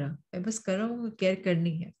नहीं कर रहा, मैं बस कर रहा हूँ care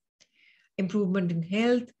करनी है. Improvement in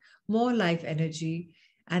health, more life energy,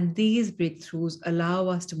 and these breakthroughs allow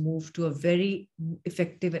us to move to a very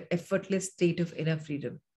effective and effortless state of inner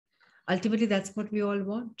freedom. Ultimately, that's what we all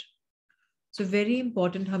want. So very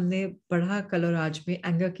important, हमने पढ़ा कल और आज में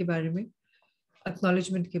anger के बारे में,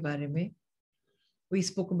 acknowledgement के बारे में. We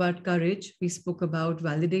spoke about courage, we spoke about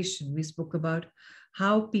validation, we spoke about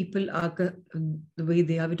how people are the way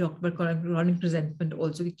they are. We talked about chronic resentment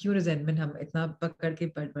also, कि क्यों resentment हम इतना पकड़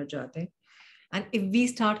के बढ़ जाते हैं. And if we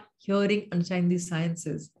start hearing, understanding these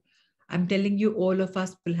sciences, I'm telling you, all of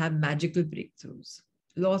us will have magical breakthroughs.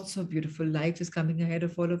 Lots of beautiful life is coming ahead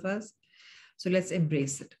of all of us. So let's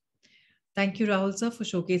embrace it. Thank you, Rahul sir, for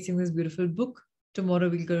showcasing this beautiful book. Tomorrow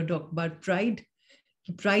we're going to talk about pride.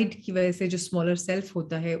 Pride की वजह से जो smaller self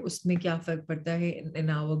होता है, उसमें क्या फर्क पड़ता है in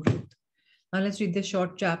our growth. Now let's read the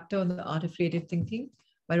short chapter on the art of creative thinking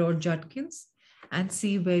by Rod Judkins and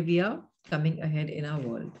see where we are coming ahead in our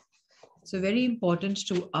world. So very important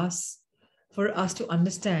to us, for us to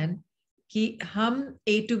understand कि हम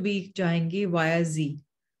A to B जाएंगे via Z.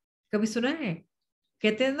 कभी सुना है?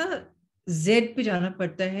 कहते हैं ना Z पे जाना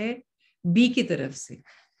पड़ता है B की तरफ से.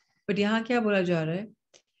 But यहाँ क्या बोला जा रहा है?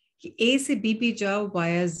 कि A से B पे जाओ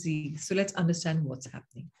via Z. So let's understand what's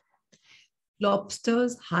happening.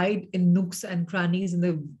 Lobsters hide in nooks and crannies in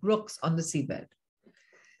the rocks on the seabed.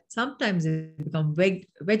 Sometimes they become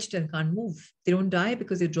wedged and can't move. They don't die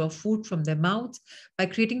because they draw food from their mouths by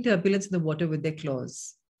creating turbulence in the water with their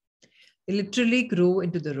claws. They literally grow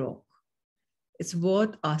into the rock. It's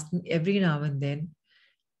worth asking every now and then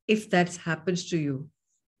if that happens to you.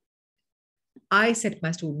 I set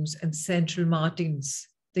my students in Central Martins,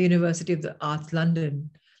 the University of the Arts, London,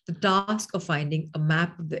 the task of finding a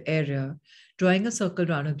map of the area, drawing a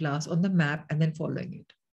circle around a glass on the map and then following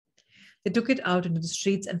it. They took it out into the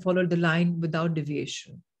streets and followed the line without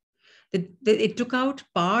deviation. It took out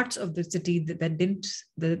parts of the city that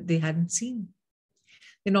they hadn't seen.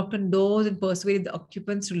 They knocked on doors and persuaded the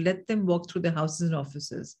occupants to let them walk through their houses and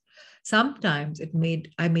offices. Sometimes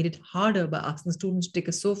I made it harder by asking students to take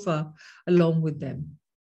a sofa along with them.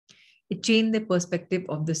 It changed their perspective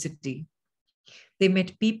of the city. They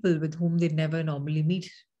met people with whom they never normally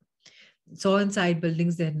meet. Saw inside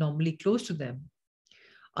buildings they had normally close to them.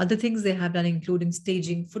 Other things they have done including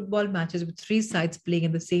staging football matches with 3 sides playing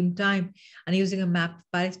at the same time and using a map of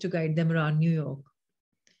Paris to guide them around New York.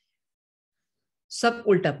 Sab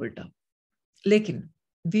ulta pulta. Lekin,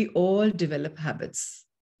 we all develop habits.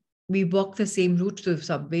 We walk the same route to the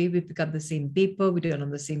subway, we pick up the same paper, we turn on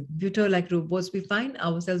the same computer like robots, we find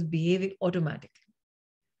ourselves behaving automatically.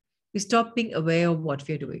 We stop being aware of what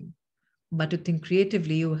we are doing. But to think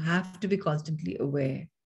creatively, you have to be constantly aware.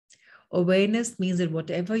 Awareness means that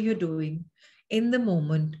whatever you're doing in the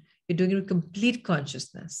moment, you're doing it with complete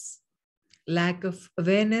consciousness. Lack of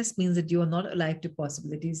awareness means that you are not alive to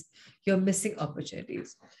possibilities. You're missing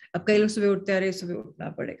opportunities. अब कई लोग सुबह उठते हैं, अरे सुबह उठना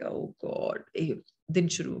पड़ेगा, oh God, दिन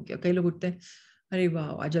शुरू हो गया. कई लोग उठते हैं, अरे वाह,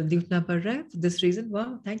 आज जल्दी उठना पड़ रहा है. For this reason,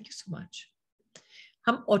 wow, thank you so much.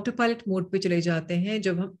 हम ऑटो पायलट मोड पे चले जाते हैं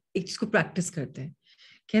जब हम एक चीज को प्रैक्टिस करते हैं.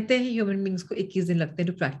 कहते हैं ह्यूमन बींग्स को 21 दिन लगते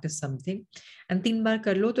हैं टू प्रैक्टिस समथिंग एंड 3 बार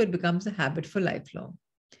कर लो तो it becomes a habit for life long.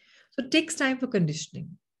 So takes time for conditioning.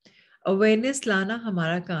 Awareness लाना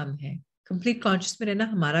हमारा काम है. कंप्लीट कॉन्शियस में रहना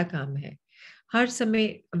हमारा काम है. हर समय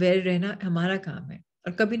अवेयर रहना हमारा काम है.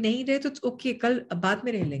 और कभी नहीं रहे तो ओके, कल बाद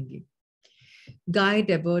में रह लेंगे. Guy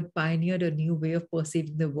Debord pioneered a new way of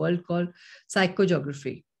perceiving the world called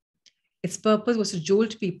psychogeography. Its purpose was to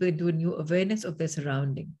jolt people into a new awareness of their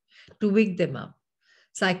surrounding, to wake them up.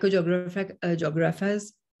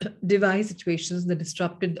 Psychogeographers devised situations that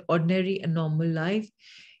disrupted the ordinary and normal life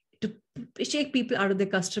to shake people out of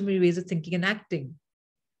their customary ways of thinking and acting.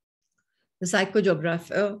 The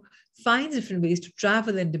psychogeographer finds different ways to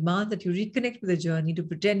travel and demands that you reconnect with the journey to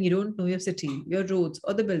pretend you don't know your city, your roads,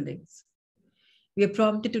 or the buildings. We are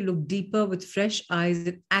prompted to look deeper with fresh eyes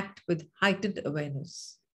and act with heightened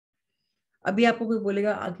awareness. अभी आपको कोई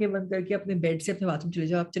बोलेगा आंखें बंद करके अपने bed से अपने बाथरूम चले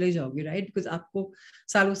जाओ, आप चले जाओगे, राइट? बिकॉज आपको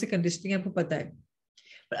सालों से कंडीशनिंग आपको पता है.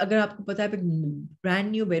 पर अगर आपको पता है आप एक ब्रांड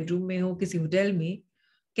न्यू बेडरूम में हो किसी होटल में,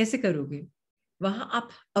 कैसे करोगे? वहां आप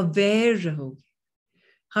अवेयर रहोगे.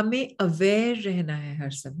 हमें अवेयर रहना है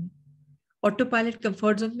हर समय. ऑटो पायलट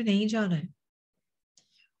कंफर्ट जोन में नहीं जाना है.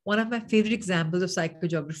 One of my favorite examples of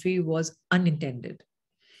psychogeography was unintended.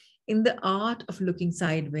 In The Art of Looking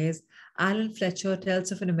Sideways, Alan Fletcher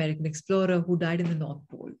tells of an American explorer who died in the North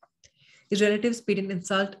Pole. His relatives paid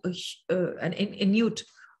an Inuit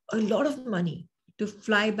a lot of money to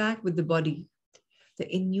fly back with the body. The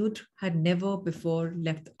Inuit had never before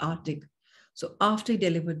left the Arctic. So after he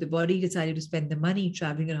delivered the body, he decided to spend the money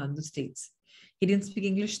traveling around the States. He didn't speak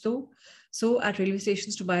English though. So at railway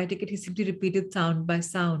stations to buy a ticket, he simply repeated sound by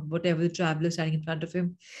sound whatever the traveler standing in front of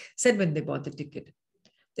him said when they bought the ticket.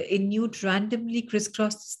 The Inuit randomly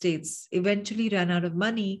crisscrossed the states, eventually ran out of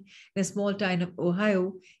money in a small town of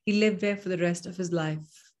Ohio. He lived there for the rest of his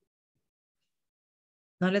life.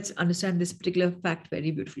 Now let's understand this particular fact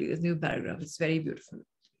very beautifully. This new paragraph, it's very beautiful.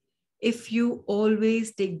 If you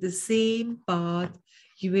always take the same path,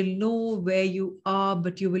 you will know where you are,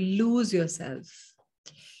 but you will lose yourself.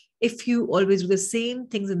 If you always do the same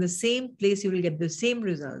things in the same place, you will get the same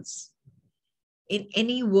results. In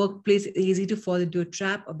any workplace, it's easy to fall into a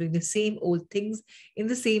trap of doing the same old things in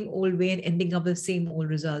the same old way and ending up with the same old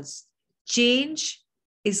results. Change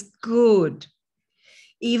is good,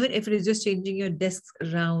 even if it is just changing your desk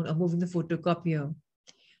around or moving the photocopier.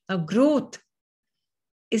 Now, growth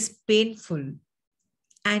is painful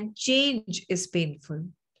and change is painful,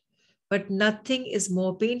 but nothing is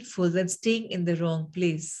more painful than staying in the wrong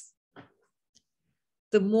place.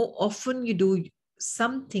 The more often you do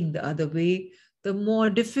something the other way, the more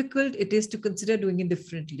difficult it is to consider doing it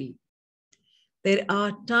differently. There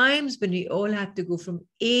are times when we all have to go from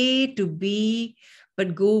A to B,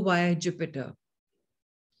 but go via Jupiter.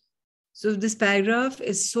 So this paragraph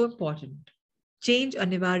is so important. Change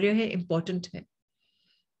अनिवार्य है, important है.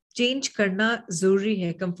 Change करना जरूरी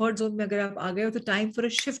है. Comfort zone में अगर आप आ गए हो तो time for a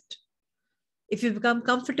shift. If you become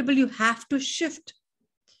comfortable, you have to shift.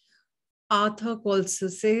 Arthur Koestler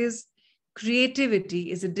says,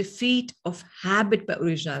 creativity is a defeat of habit by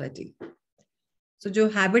originality. So जो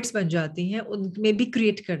habits बन जाती हैं उनमें भी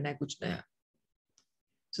create करना है कुछ नया,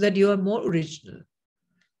 so that you are more original.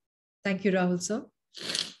 Thank you, Rahul sir.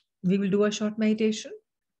 We will do a short meditation.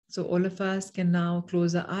 So all of us can now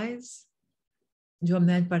close our eyes. जो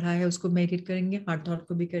हमने आज पढ़ा है उसको meditate करेंगे, heart thought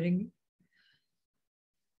को भी करेंगे.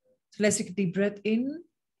 So let's take a deep breath in.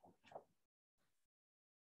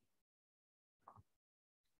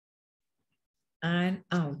 And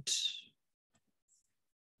out.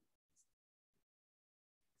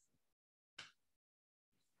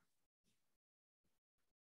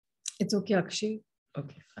 It's okay, Akshay.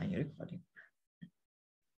 Okay, fine, you're recording.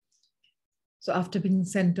 So after being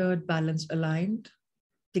centered, balanced, aligned,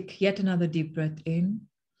 take yet another deep breath in.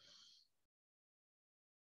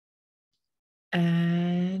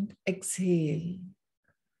 And exhale.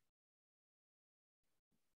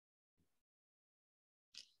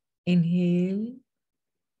 Inhale.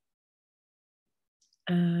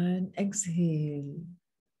 And exhale.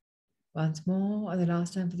 Once more, and the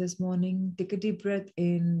last time for this morning, take a deep breath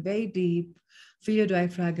in, very deep. Feel your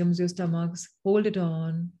diaphragms, your stomachs, hold it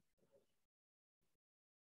on.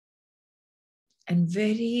 And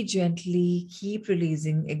very gently keep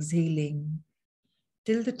releasing, exhaling,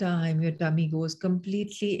 till the time your tummy goes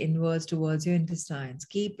completely inwards towards your intestines.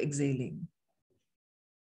 Keep exhaling.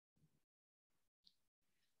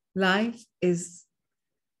 Life is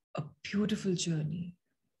a beautiful journey.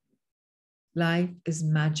 Life is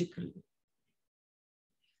magical.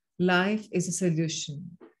 Life is a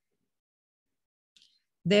solution.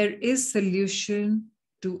 There is solution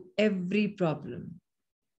to every problem.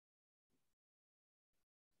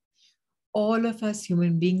 All of us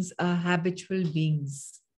human beings are habitual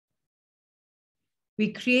beings.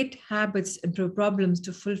 We create habits and problems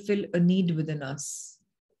to fulfill a need within us.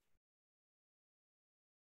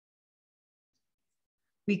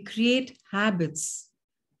 We create habits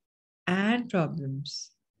and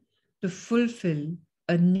problems to fulfill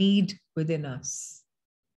a need within us.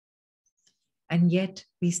 And yet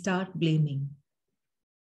we start blaming.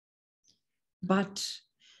 But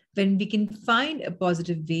when we can find a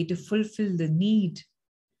positive way to fulfill the need,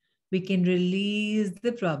 we can release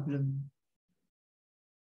the problem.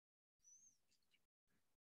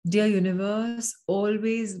 Dear universe,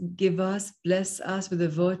 always bless us with the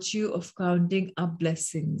virtue of counting our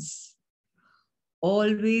blessings.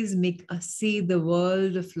 Always make us see the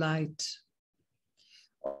world of light.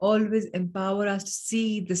 always empower us to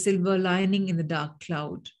see the silver lining in the dark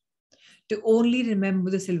cloud, to only remember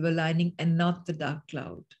the silver lining and not the dark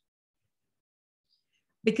cloud.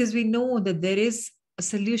 Because we know that there is a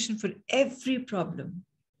solution for every problem.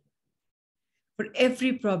 For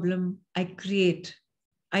every problem I create,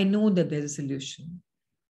 I know that there's a solution.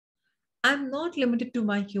 I'm not limited to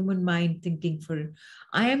my human mind thinking, for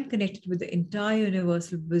I am connected with the entire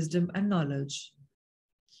universal wisdom and knowledge.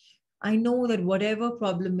 I know that whatever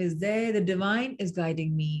problem is there, the divine is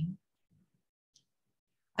guiding me.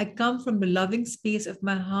 I come from the loving space of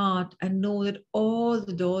my heart and know that all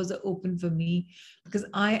the doors are open for me because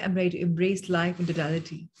I am ready to embrace life in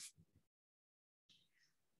totality.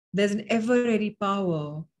 There's an ever-ready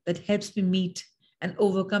power that helps me meet and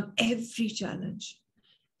overcome every challenge,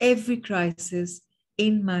 every crisis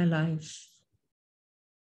in my life.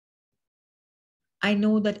 I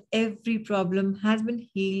know that every problem has been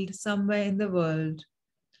healed somewhere in the world,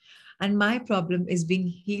 and my problem is being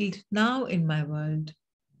healed now in my world.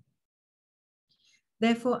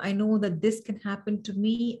 Therefore, I know that this can happen to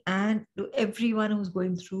me and to everyone who's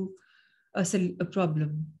going through a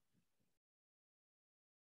problem.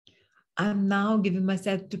 I'm now giving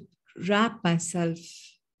myself to wrap myself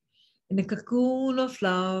in a cocoon of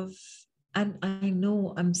love, and I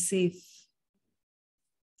know I'm safe.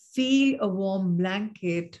 Feel a warm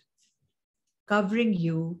blanket covering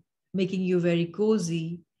you, making you very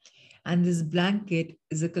cozy, and this blanket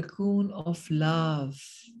is a cocoon of love.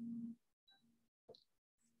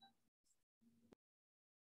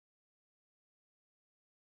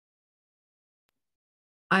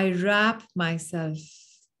 I wrap myself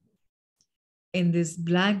in this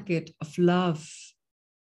blanket of love.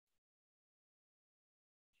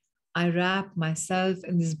 I wrap myself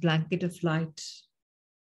in this blanket of light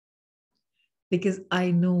because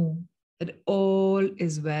I know that all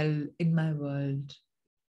is well in my world.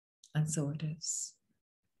 And so it is.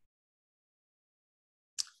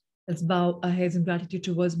 Let's bow our heads in gratitude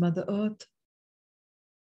towards Mother Earth.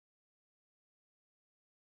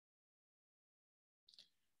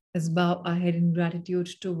 Let's bow our head in gratitude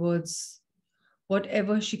towards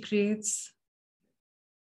whatever she creates.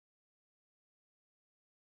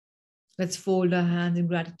 Let's fold our hands in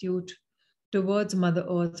gratitude towards Mother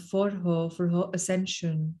Earth for her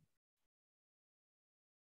ascension.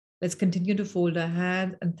 Let's continue to fold our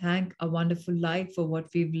hands and thank our wonderful life for what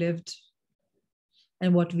we've lived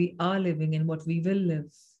and what we are living and what we will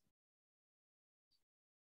live.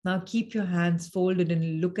 Now keep your hands folded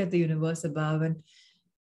and look at the universe above and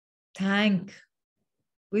thank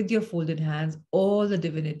with your folded hands all the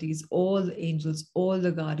divinities, all the angels, all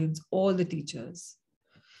the guardians, all the teachers.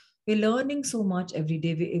 We're learning so much every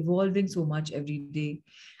day. We're evolving so much every day.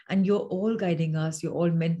 And you're all guiding us. You're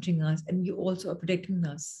all mentoring us. And you also are protecting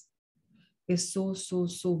us. We're so, so,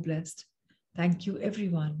 so blessed. Thank you,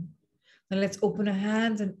 everyone. Now let's open our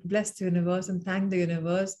hands and bless the universe and thank the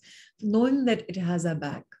universe for knowing that it has our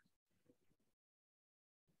back.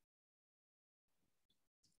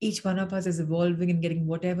 Each one of us is evolving and getting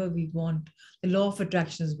whatever we want. The law of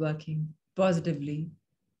attraction is working positively.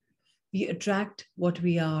 We attract what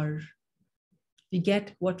we are. We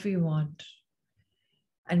get what we want.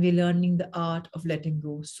 And we're learning the art of letting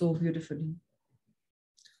go so beautifully.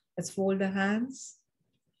 Let's fold our hands,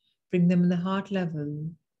 bring them in the heart level,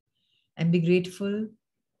 and be grateful,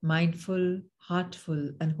 mindful, heartful,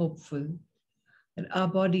 and hopeful that our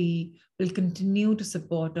body will continue to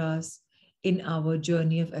support us in our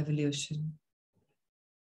journey of evolution.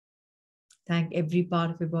 Thank every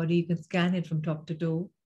part of your body. You can scan it from top to toe.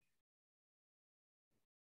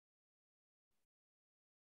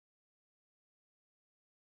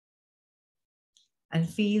 And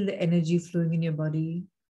feel the energy flowing in your body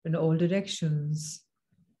in all directions.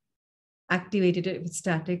 Activate it if it's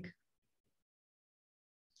static.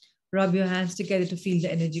 Rub your hands together to feel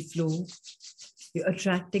the energy flow. You're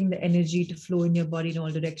attracting the energy to flow in your body in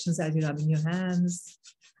all directions as you're rubbing your hands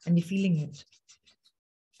and you're feeling it.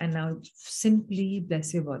 And now simply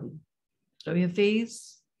bless your body. From your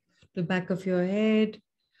face, the back of your head,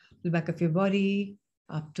 the back of your body,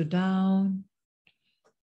 up to down,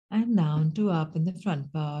 and down to up in the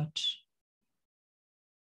front part.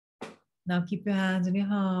 Now keep your hands on your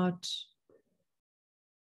heart.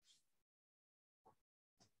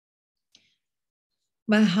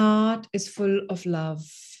 My heart is full of love.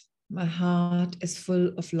 My heart is full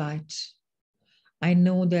of light. I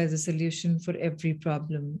know there's a solution for every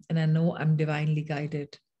problem, and I know I'm divinely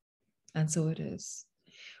guided. And so it is.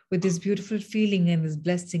 With this beautiful feeling and this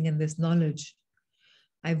blessing and this knowledge,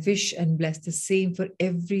 I wish and bless the same for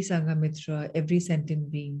every Sanghamitra, every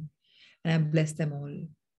sentient being, and I bless them all.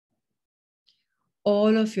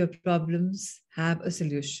 All of your problems have a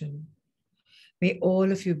solution. May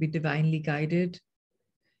all of you be divinely guided,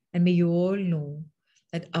 and may you all know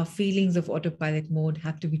that our feelings of autopilot mode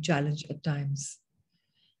have to be challenged at times.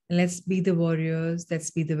 And let's be the warriors,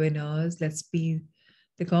 let's be the winners, let's be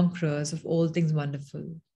the conquerors of all things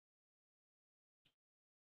wonderful.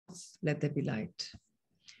 Let there be light.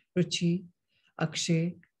 Ruchi,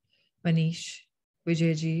 Akshay, Manish,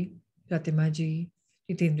 Vijay ji, Pratima ji,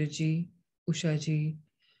 Jitendra ji, Usha ji,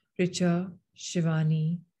 Richa,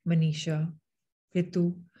 Shivani, Manisha,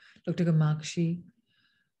 Ritu, Dr. Kamakshi,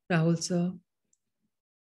 Rahul sir,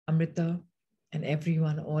 Amrita, and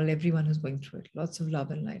everyone who's going through it. Lots of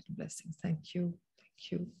love and light and blessings. Thank you.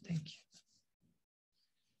 Thank you. Thank you.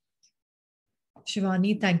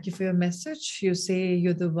 Shivani, thank you for your message. You say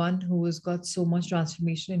you're the one who has got so much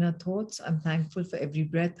transformation in her thoughts. I'm thankful for every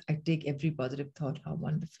breath I take, every positive thought. How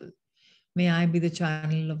wonderful. May I be the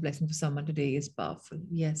channel of blessing for someone today is powerful.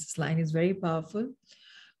 Yes, this line is very powerful.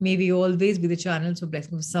 May we always be the channels of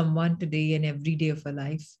blessing for someone today and every day of our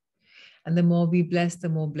life. And the more we bless, the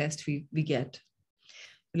more blessed we get.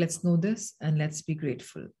 So let's know this and let's be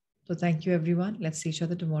grateful. So thank you, everyone. Let's see each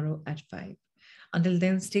other tomorrow at 5. Until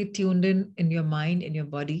then, stay tuned in your mind, in your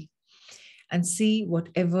body, and see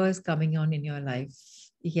whatever is coming on in your life.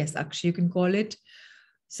 Yes, Akshay, you can call it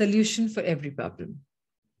solution for every problem.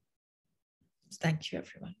 Thank you,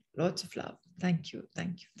 everyone. Lots of love. Thank you.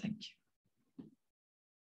 Thank you. Thank you.